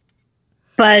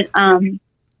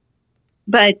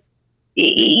 But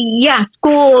yeah,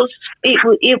 schools,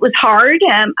 it was hard.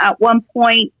 At one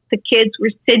point, the kids were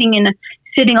sitting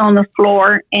on the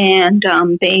floor, and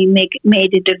they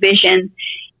made a division.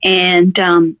 And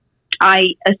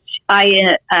I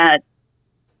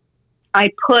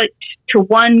put to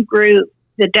one group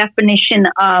the definition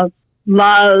of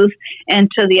love, and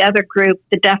to the other group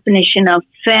the definition of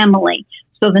family.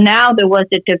 So now there was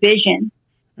a division,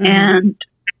 mm-hmm.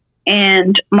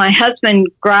 and my husband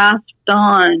grasped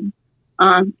on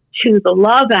to the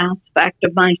love aspect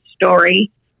of my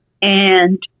story,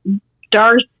 and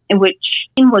Darcy, which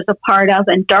he was a part of,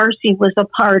 and Darcy was a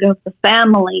part of the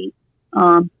family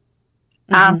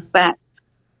mm-hmm. aspect.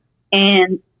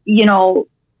 And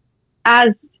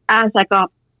as I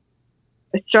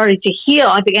started to heal,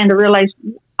 I began to realize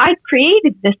I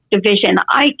created this division.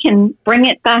 I can bring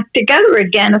it back together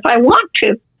again if I want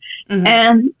to. Mm-hmm.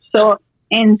 And so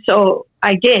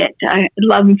I did.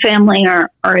 Love and family are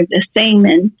the same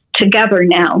and together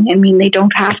now. I mean, they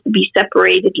don't have to be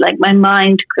separated like my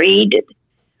mind created.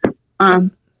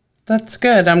 That's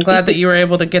good. I'm glad that you were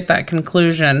able to get that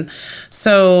conclusion.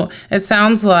 So it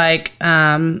sounds like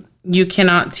you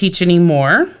cannot teach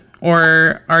anymore,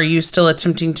 or are you still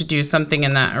attempting to do something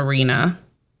in that arena?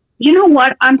 You know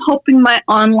what? I'm hoping my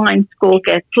online school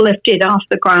gets lifted off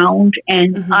the ground,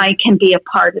 and mm-hmm. I can be a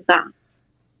part of that.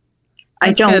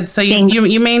 That's good. So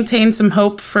you maintain some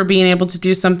hope for being able to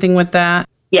do something with that?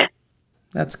 Yes.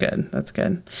 That's good. That's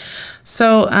good.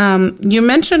 So you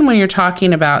mentioned when you're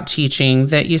talking about teaching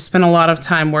that you spent a lot of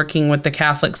time working with the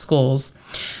Catholic schools.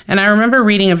 And I remember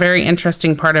reading a very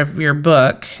interesting part of your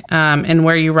book and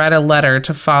where you read a letter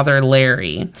to Father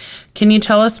Larry. Can you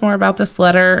tell us more about this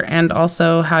letter and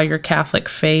also how your Catholic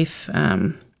faith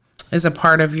is a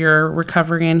part of your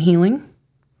recovery and healing?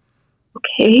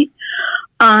 Okay.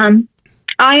 I'm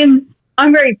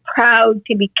very proud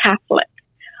to be Catholic,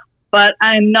 but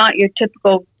I'm not your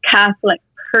typical Catholic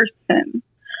person.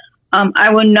 I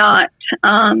will not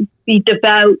be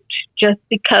devout just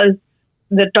because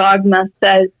the dogma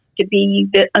says to be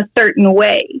a certain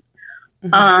way.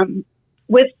 Mm-hmm.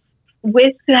 With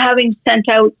having sent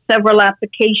out several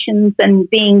applications and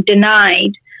being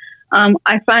denied,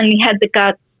 I finally had the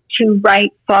guts to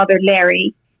write Father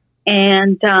Larry.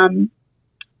 And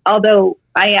although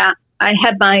I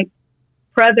had my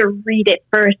brother read it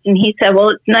first, and he said, well,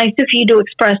 it's nice of you to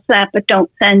express that, but don't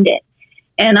send it.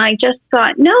 And I just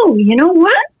thought, no, you know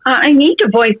what? I need to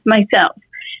voice myself.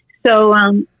 So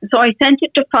I sent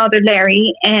it to Father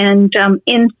Larry, and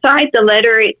inside the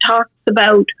letter, it talks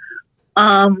about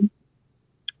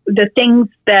the things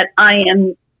that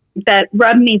that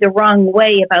rub me the wrong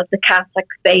way about the Catholic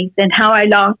faith, and how I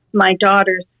lost my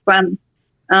daughters from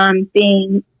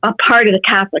being a part of the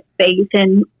Catholic faith.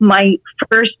 And my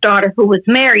first daughter, who was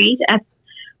married,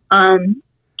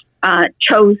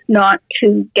 chose not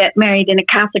to get married in a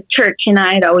Catholic church, and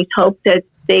I had always hoped that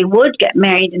they would get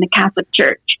married in a Catholic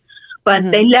church, but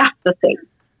mm-hmm. they left the faith.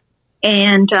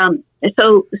 And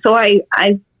so I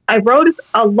wrote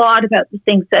a lot about the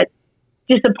things that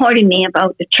disappointed me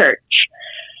about the church.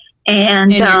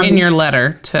 And in your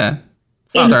letter to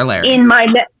Father Larry, in my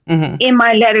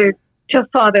letter to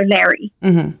Father Larry,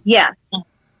 mm-hmm. yes.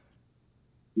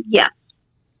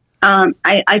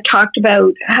 I talked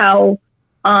about how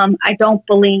I don't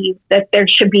believe that there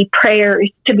should be prayers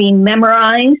to be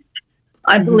memorized.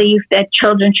 I believe that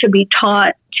children should be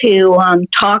taught to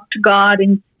talk to God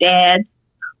instead.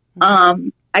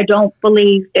 I don't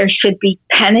believe there should be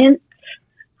penance.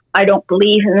 I don't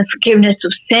believe in the forgiveness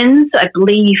of sins. I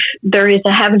believe there is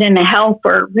a heaven and a hell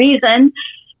for a reason.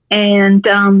 And,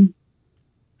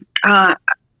 I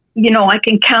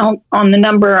can count on the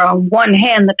number on one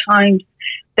hand the times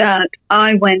that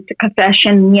I went to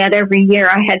confession, and yet every year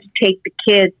I had to take the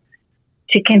kids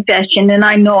to confession. And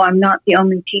I know I'm not the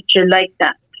only teacher like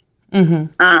that.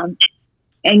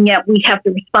 And yet we have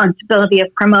the responsibility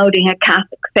of promoting a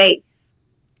Catholic faith.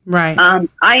 Right.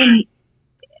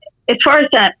 As far as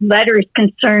that letter is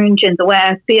concerned and the way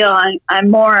I feel, I'm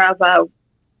more of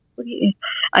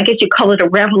I guess you call it a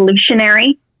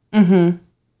revolutionary.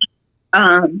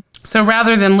 So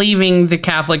rather than leaving the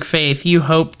Catholic faith, you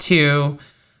hope to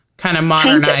kind of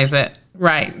modernize it.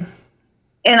 Right.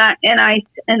 And I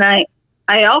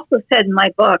also said in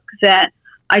my book that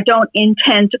I don't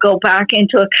intend to go back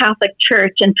into a Catholic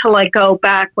church until I go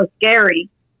back with Gary.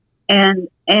 And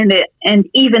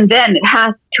even then it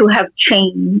has to have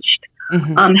changed,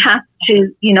 has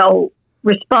to,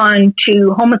 respond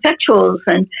to homosexuals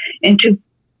and to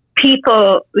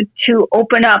people, to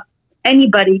open up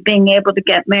anybody being able to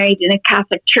get married in a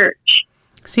Catholic church.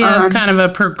 So yeah, it's kind of a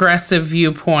progressive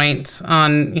viewpoint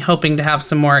on hoping to have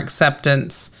some more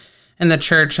acceptance in the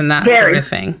church and that sort of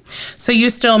thing. So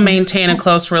you still maintain a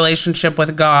close relationship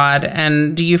with God,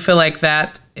 and do you feel like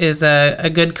that is a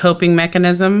good coping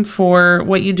mechanism for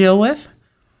what you deal with?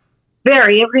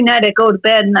 Very. Every night I go to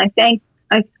bed and I think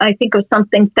of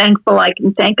something thankful I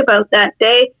can think about that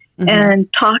day and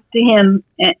talk to him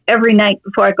every night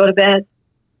before I go to bed.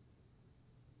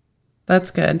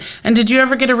 That's good. And did you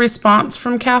ever get a response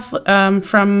from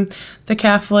the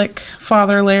Catholic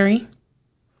Father Larry?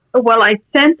 Well, I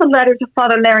sent the letter to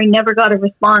Father Larry, never got a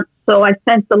response, so I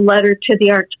sent the letter to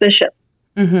the Archbishop.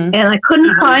 And I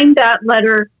couldn't find that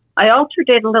letter. I altered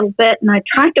it a little bit, and I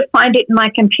tried to find it in my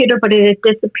computer, but it had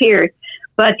disappeared.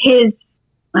 But his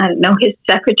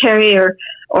secretary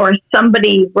or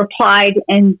somebody replied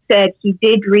and said he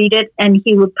did read it, and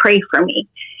he would pray for me.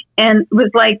 And it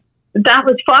was like, that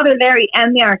was Father Larry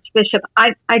and the Archbishop.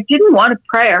 I didn't want a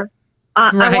prayer.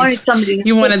 Right. I wanted somebody to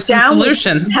You wanted some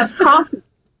solutions. And have coffee.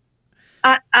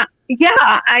 I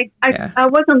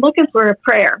wasn't looking for a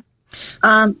prayer.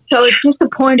 So it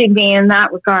disappointed me in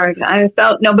that regard. I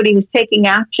felt nobody was taking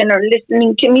action or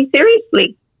listening to me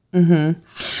seriously.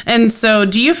 And so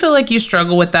do you feel like you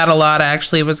struggle with that a lot? I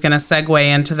actually was going to segue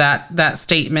into that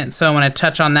statement, so I want to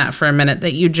touch on that for a minute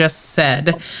that you just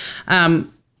said.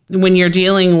 When you're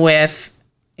dealing with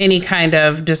any kind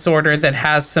of disorder that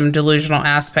has some delusional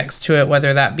aspects to it,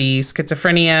 whether that be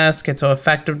schizophrenia,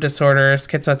 schizoaffective disorder,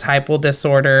 schizotypal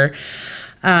disorder,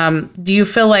 do you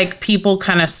feel like people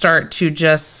kind of start to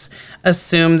just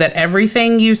assume that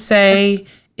everything you say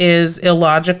is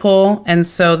illogical? And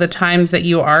so the times that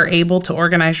you are able to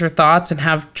organize your thoughts and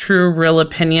have true, real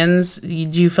opinions,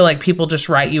 do you feel like people just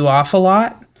write you off a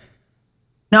lot?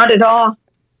 Not at all.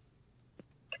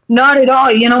 Not at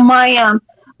all.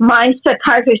 My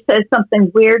psychiatrist said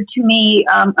something weird to me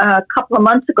a couple of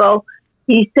months ago.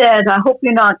 He said, "I hope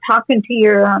you're not talking to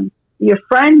your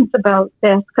friends about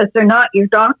this because they're not your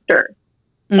doctor."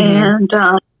 And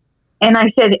I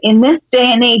said, in this day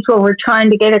and age where we're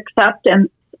trying to get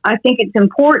acceptance, I think it's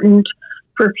important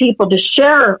for people to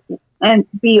share and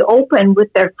be open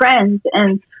with their friends.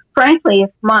 And frankly,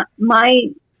 if my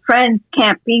friends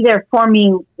can't be there for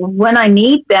me when I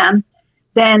need them,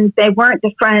 then they weren't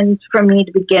the friends for me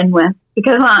to begin with.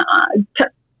 Because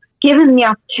given the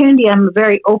opportunity, I'm a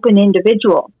very open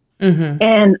individual.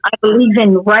 And I believe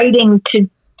in writing to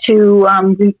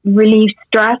relieve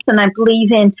stress, and I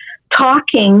believe in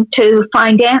talking to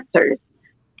find answers.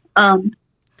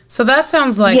 So that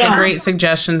sounds like a great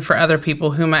suggestion for other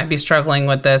people who might be struggling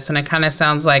with this. And it kind of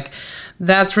sounds like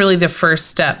that's really the first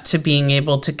step to being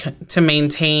able to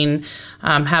maintain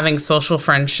having social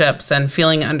friendships and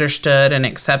feeling understood and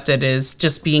accepted, is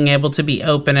just being able to be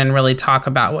open and really talk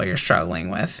about what you're struggling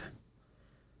with.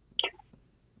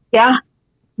 Yeah.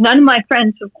 None of my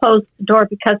friends have closed the door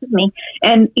because of me.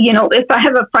 And, if I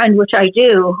have a friend, which I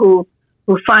do, who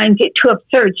finds it too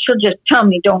absurd, she'll just tell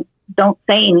me, don't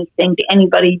say anything to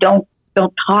anybody. Don't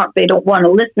talk. They don't want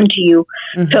to listen to you.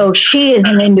 So she is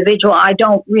an individual I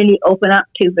don't really open up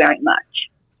to very much.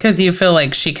 Because you feel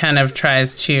like she kind of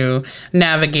tries to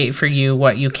navigate for you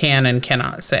what you can and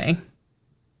cannot say.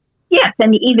 Yes,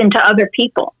 and even to other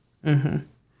people.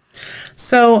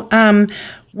 So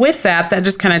with that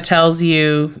just kind of tells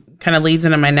you kind of leads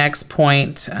into my next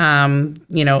point.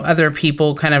 Other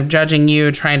people kind of judging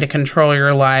you, trying to control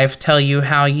your life, tell you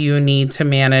how you need to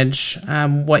manage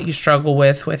what you struggle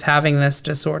with having this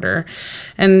disorder.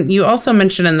 And you also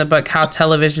mentioned in the book how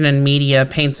television and media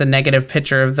paints a negative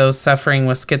picture of those suffering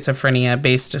with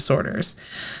schizophrenia-based disorders.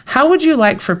 How would you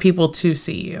like for people to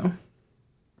see you?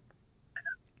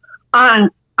 I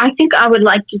think I would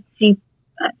like to see,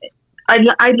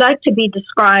 I'd like to be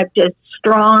described as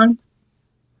strong,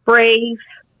 brave.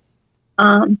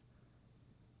 Those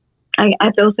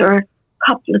are a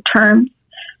couple of terms.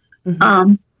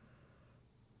 Mm-hmm.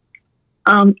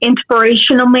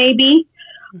 Inspirational, maybe.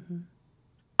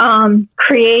 Mm-hmm.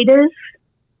 Creative.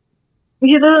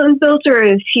 Those are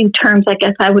a few terms I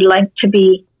guess I would like to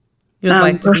be. You would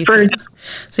like to be seen as.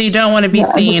 So you don't want to be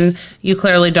seen. You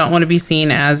clearly don't want to be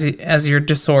seen as your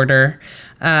disorder.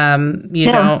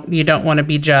 You don't want to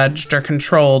be judged or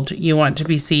controlled. You want to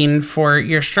be seen for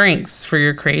your strengths, for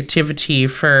your creativity,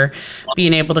 for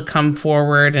being able to come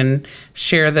forward and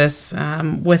share this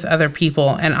with other people.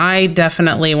 And I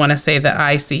definitely want to say that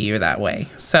I see you that way.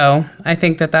 So I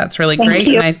think that that's really great.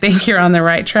 And I think you're on the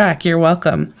right track. You're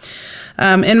welcome.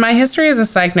 In my history as a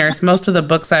psych nurse, most of the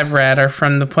books I've read are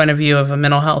from the point of view of a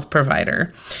mental health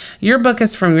provider. Your book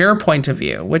is from your point of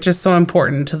view, which is so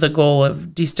important to the goal of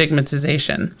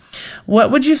destigmatization.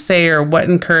 What would you say, or what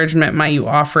encouragement might you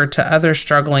offer to others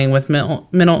struggling with mental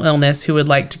illness who would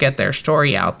like to get their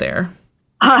story out there?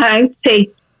 I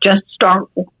say just start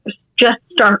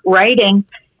writing,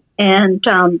 and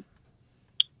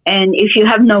if you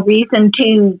have no reason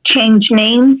to change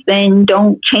names, then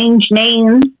don't change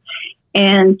names.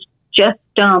 And just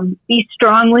be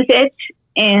strong with it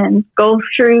and go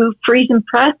through Friesen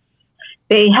Press.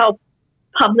 They help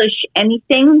publish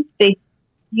anything.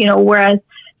 Whereas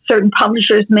certain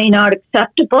publishers may not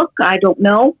accept a book. I don't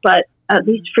know, but at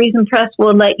least Friesen Press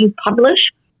will let you publish.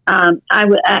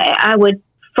 I would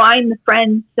find the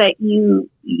friends that you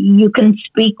can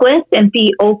speak with and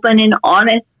be open and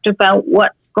honest about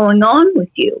what's going on with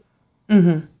you.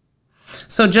 Mm-hmm.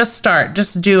 So just start.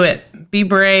 Just do it. Be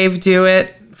brave. Do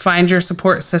it. Find your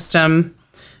support system,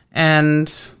 and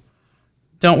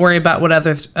don't worry about what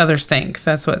others think.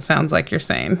 That's what it sounds like you're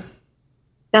saying.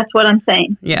 That's what I'm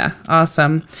saying. Yeah,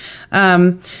 awesome.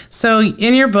 So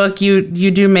in your book, you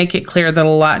do make it clear that a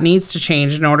lot needs to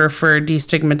change in order for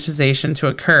destigmatization to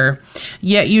occur.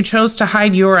 Yet you chose to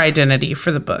hide your identity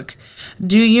for the book.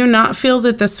 Do you not feel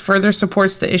that this further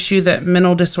supports the issue that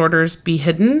mental disorders be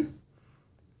hidden?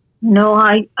 No,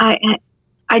 I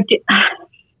did.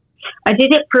 I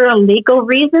did it for a legal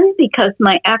reason because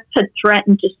my ex had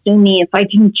threatened to sue me if I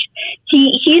didn't.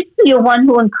 He's the one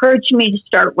who encouraged me to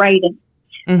start writing.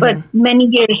 Mm-hmm. But many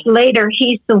years later,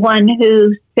 he's the one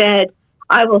who said,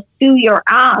 "I will sue your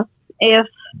ass if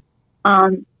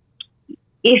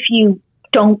you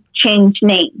don't change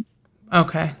names."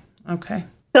 Okay.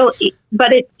 So,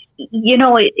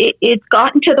 it's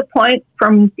gotten to the point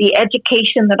from the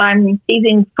education that I'm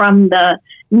receiving from the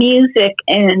music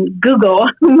and Google,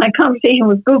 my conversation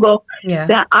with Google,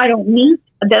 that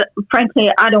frankly,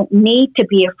 I don't need to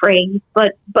be afraid,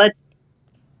 but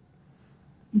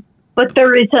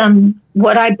there is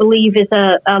what I believe is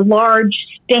a large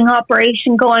sting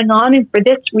operation going on, and for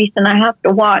this reason, I have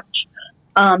to watch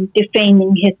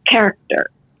defaming his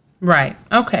character. Right.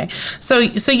 Okay. So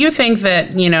you think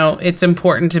that, it's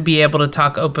important to be able to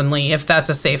talk openly if that's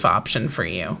a safe option for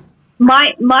you?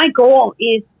 My goal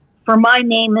is for my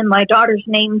name and my daughter's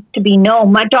names to be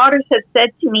known. My daughters have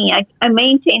said to me, I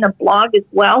maintain a blog as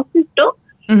well, Crystal.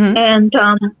 Mm-hmm.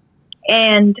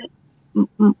 And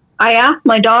I ask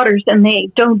my daughters, and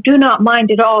they do not mind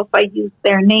at all if I use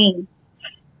their names.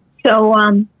 So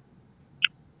I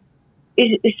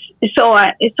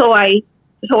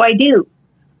do.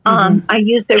 Mm-hmm. I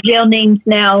use their real names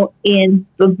now in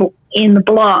the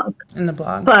blog. In the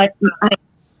blog.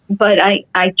 But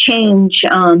I change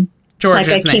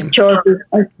George's name.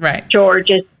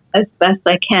 George as best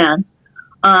I can.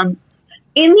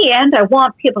 In the end, I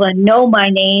want people to know my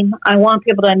name. I want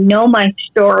people to know my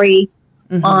story.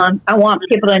 Mm-hmm. I want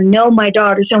people to know my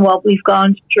daughters and what we've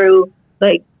gone through.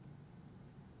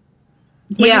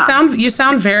 You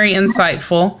sound very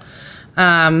insightful.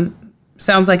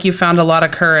 Sounds like you found a lot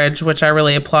of courage, which I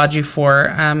really applaud you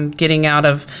for. Getting out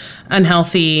of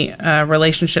unhealthy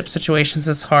relationship situations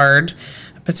is hard,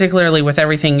 particularly with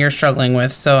everything you're struggling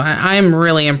with. So I'm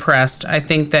really impressed. I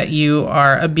think that you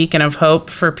are a beacon of hope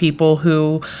for people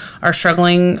who are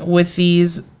struggling with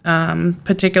these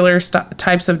particular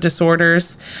types of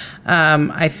disorders.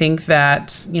 I think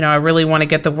that, I really want to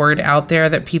get the word out there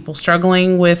that people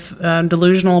struggling with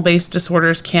delusional-based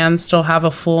disorders can still have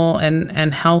a full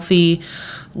and healthy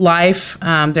life.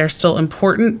 They're still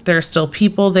important. They're still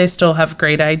people. They still have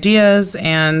great ideas.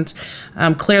 And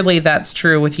clearly that's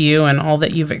true with you and all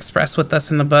that you've expressed with us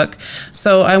in the book.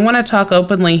 So I want to talk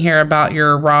openly here about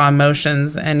your raw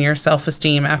emotions and your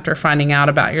self-esteem after finding out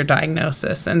about your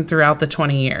diagnosis and throughout the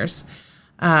 20 years.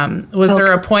 Was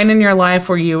there a point in your life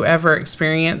where you ever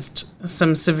experienced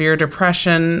some severe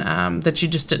depression that you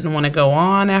just didn't want to go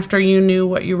on after you knew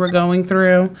what you were going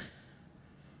through?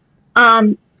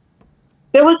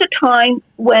 There was a time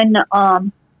when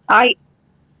I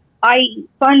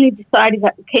finally decided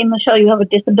that, okay, Michelle, you have a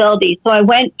disability. So I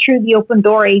went through the Open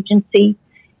Door Agency,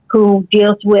 who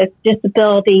deals with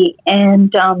disability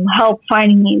and help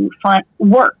finding you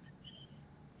work.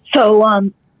 So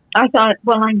I thought,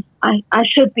 well, I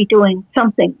should be doing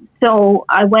something. So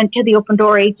I went to the Open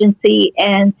Door Agency,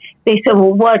 and they said,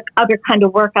 well, what other kind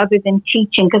of work other than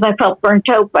teaching? Because I felt burnt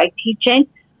out by teaching.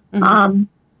 Mm-hmm.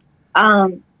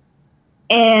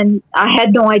 And I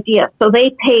had no idea. So they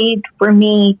paid for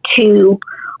me to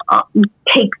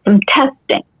take some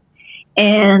testing.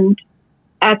 And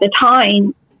at the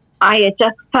time, I had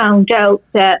just found out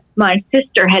that my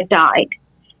sister had died.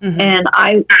 Mm-hmm. And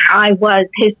I was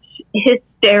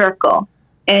hysterical.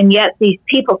 And yet these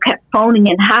people kept phoning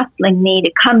and hassling me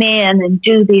to come in and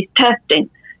do these testing.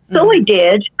 So I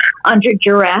did. Under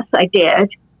duress, I did.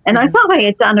 And I thought I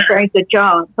had done a very good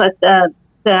job. But the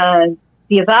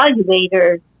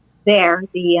evaluator there,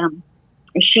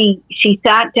 she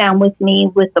sat down with me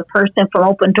with the person from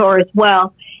Open Door as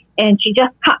well, and she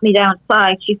just cut me down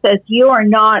aside. She says, "You are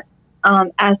not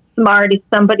as smart as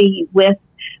somebody with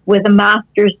a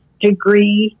master's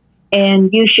degree, and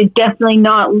you should definitely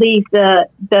not leave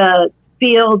the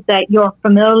field that you're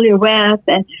familiar with."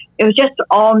 And it was just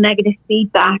all negative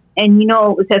feedback. And it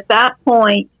was at that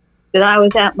point that I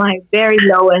was at my very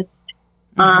lowest.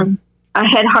 I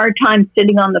had a hard time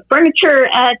sitting on the furniture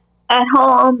at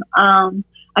home. I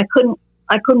couldn't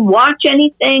watch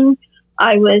anything.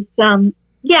 I was,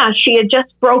 she had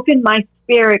just broken my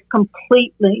spirit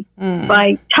completely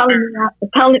by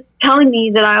telling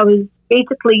me that I was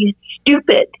basically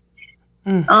stupid.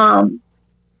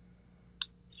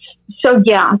 So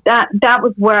yeah, that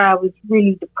was where I was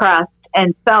really depressed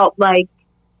and felt like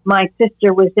my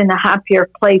sister was in a happier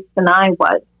place than I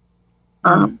was.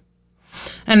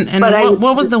 And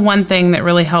what was the one thing that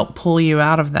really helped pull you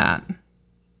out of that?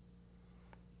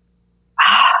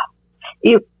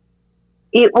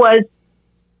 It was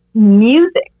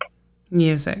music.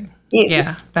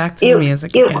 Back to the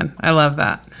music again. I love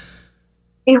that.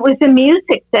 It was the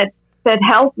music that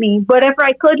helped me, whatever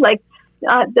I could. Like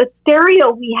the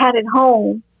stereo we had at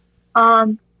home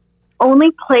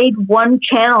only played one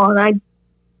channel, and I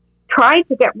tried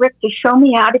to get Rick to show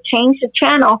me how to change the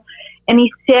channel, and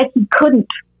he said he couldn't.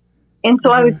 And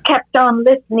so I was kept on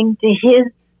listening to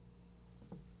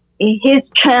his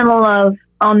channel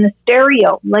on the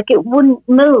stereo. Like it wouldn't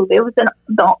move. It was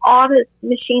the oddest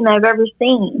machine I've ever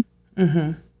seen.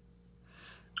 Mm-hmm.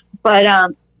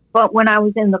 But when I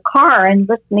was in the car and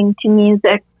listening to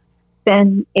music,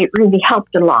 then it really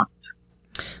helped a lot.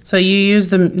 So you use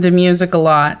the music a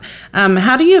lot.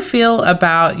 How do you feel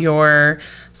about your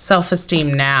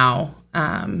self-esteem now?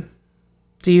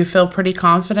 Do you feel pretty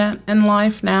confident in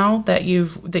life now that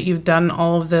you've done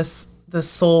all of this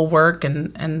soul work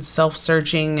and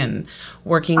self-searching and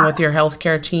working with your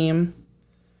healthcare team?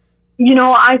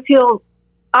 I feel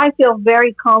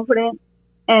very confident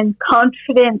and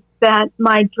confident that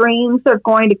my dreams are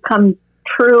going to come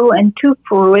true and to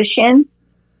fruition.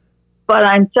 But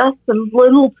I'm just a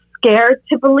little scared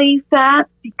to believe that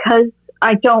because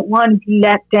I don't want to be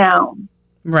let down.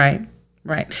 Right.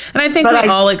 And I think we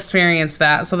all experience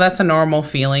that. So that's a normal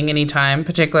feeling anytime,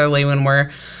 particularly when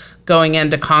we're going in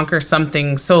to conquer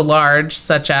something so large,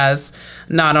 such as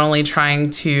not only trying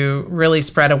to really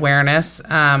spread awareness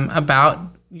about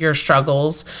your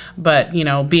struggles, but,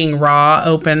 being raw,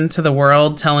 open to the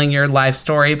world, telling your life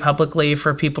story publicly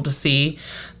for people to see.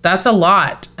 That's a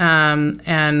lot.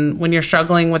 And when you're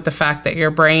struggling with the fact that your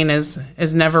brain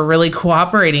is never really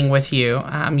cooperating with you,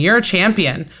 you're a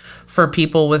champion for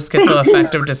people with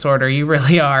schizoaffective disorder. You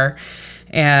really are.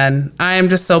 And I am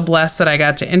just so blessed that I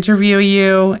got to interview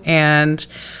you and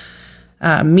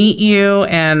meet you.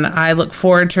 And I look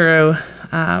forward to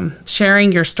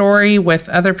sharing your story with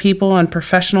other people and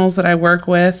professionals that I work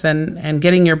with, and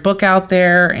getting your book out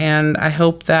there. And I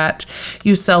hope that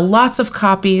you sell lots of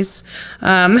copies.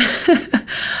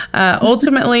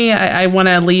 Ultimately, I want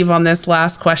to leave on this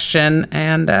last question.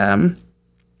 And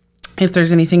if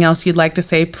there's anything else you'd like to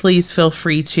say, please feel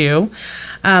free to.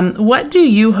 What do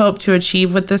you hope to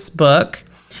achieve with this book?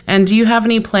 And do you have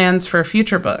any plans for a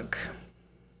future book?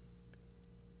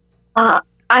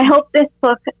 I hope this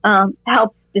book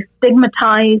helps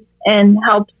destigmatize and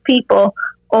helps people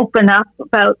open up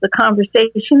about the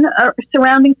conversation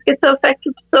surrounding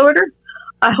schizoaffective disorder.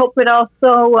 I hope it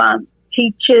also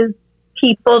teaches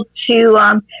people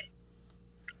to,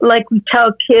 like we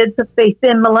tell kids if they've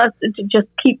been molested, to just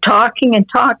keep talking and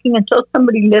talking until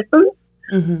somebody listens.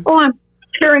 Mm-hmm. Oh, I'm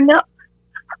tearing up.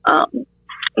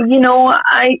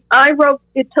 I wrote,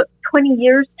 it took 20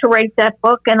 years to write that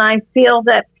book, and I feel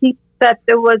that that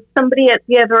there was somebody at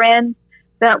the other end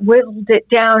that whittled it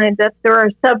down, and that there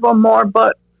are several more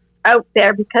books out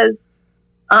there, because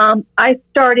I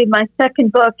started my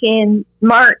second book in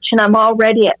March, and I'm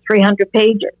already at 300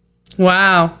 pages.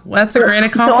 Wow, that's a great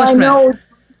accomplishment.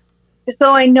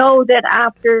 So I know that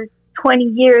after 20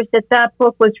 years that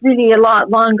book was really a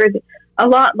lot longer than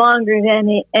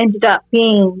it ended up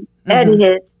being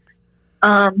edited.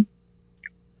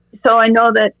 So I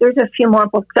know that there's a few more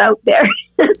books out there.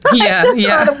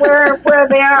 Yeah. where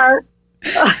they are.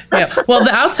 Yeah. Well,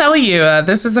 I'll tell you,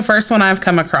 this is the first one I've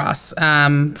come across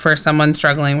for someone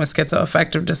struggling with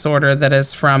schizoaffective disorder that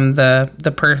is from the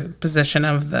position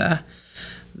of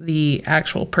the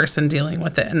actual person dealing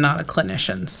with it and not a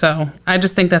clinician. So I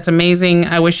just think that's amazing.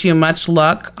 I wish you much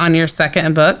luck on your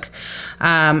second book.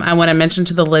 I want to mention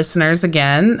to the listeners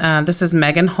again, this is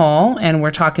Megan Hall, and we're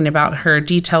talking about her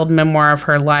detailed memoir of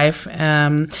her life.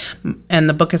 And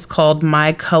the book is called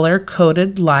My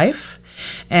Color-Coded Life.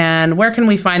 And where can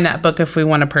we find that book if we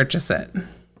want to purchase it?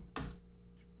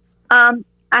 I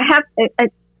have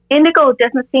Indigo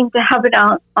doesn't seem to have it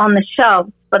on the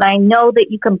shelves, but I know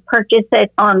that you can purchase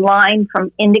it online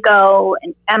from Indigo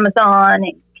and Amazon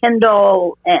and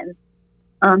Kindle and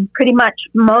pretty much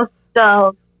most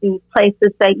of the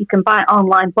places that you can buy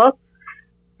online books.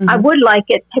 Mm-hmm. I would like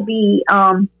it to be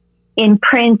in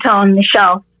print on the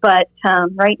shelf, but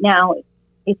right now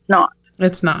it's not.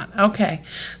 It's not. Okay.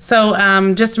 So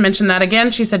just to mention that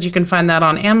again, she said you can find that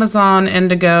on Amazon,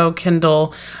 Indigo,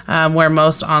 Kindle, where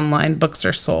most online books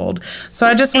are sold. So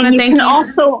I just want to thank you.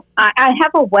 Also, I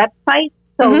have a website,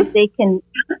 so they can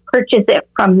purchase it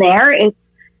from there. It's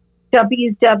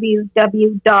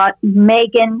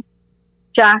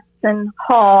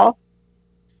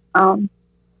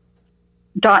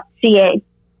www.meganjacksonhall.ca.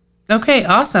 Okay,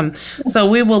 awesome. So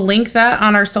we will link that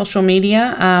on our social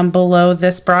media below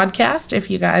this broadcast if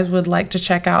you guys would like to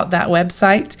check out that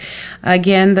website.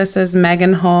 Again, this is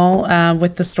Megan Hall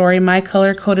with the story My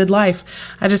Color-Coded Life.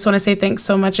 I just want to say thanks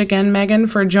so much again, Megan,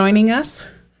 for joining us.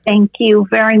 Thank you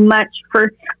very much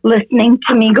for listening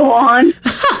to me go on.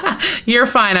 You're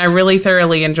fine. I really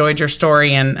thoroughly enjoyed your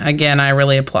story. And again, I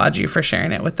really applaud you for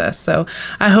sharing it with us. So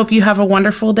I hope you have a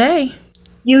wonderful day.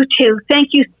 You too.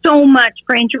 Thank you so much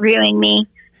for interviewing me.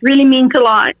 Really means a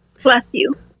lot. Bless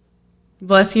you.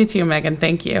 Bless you too, Megan.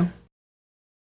 Thank you.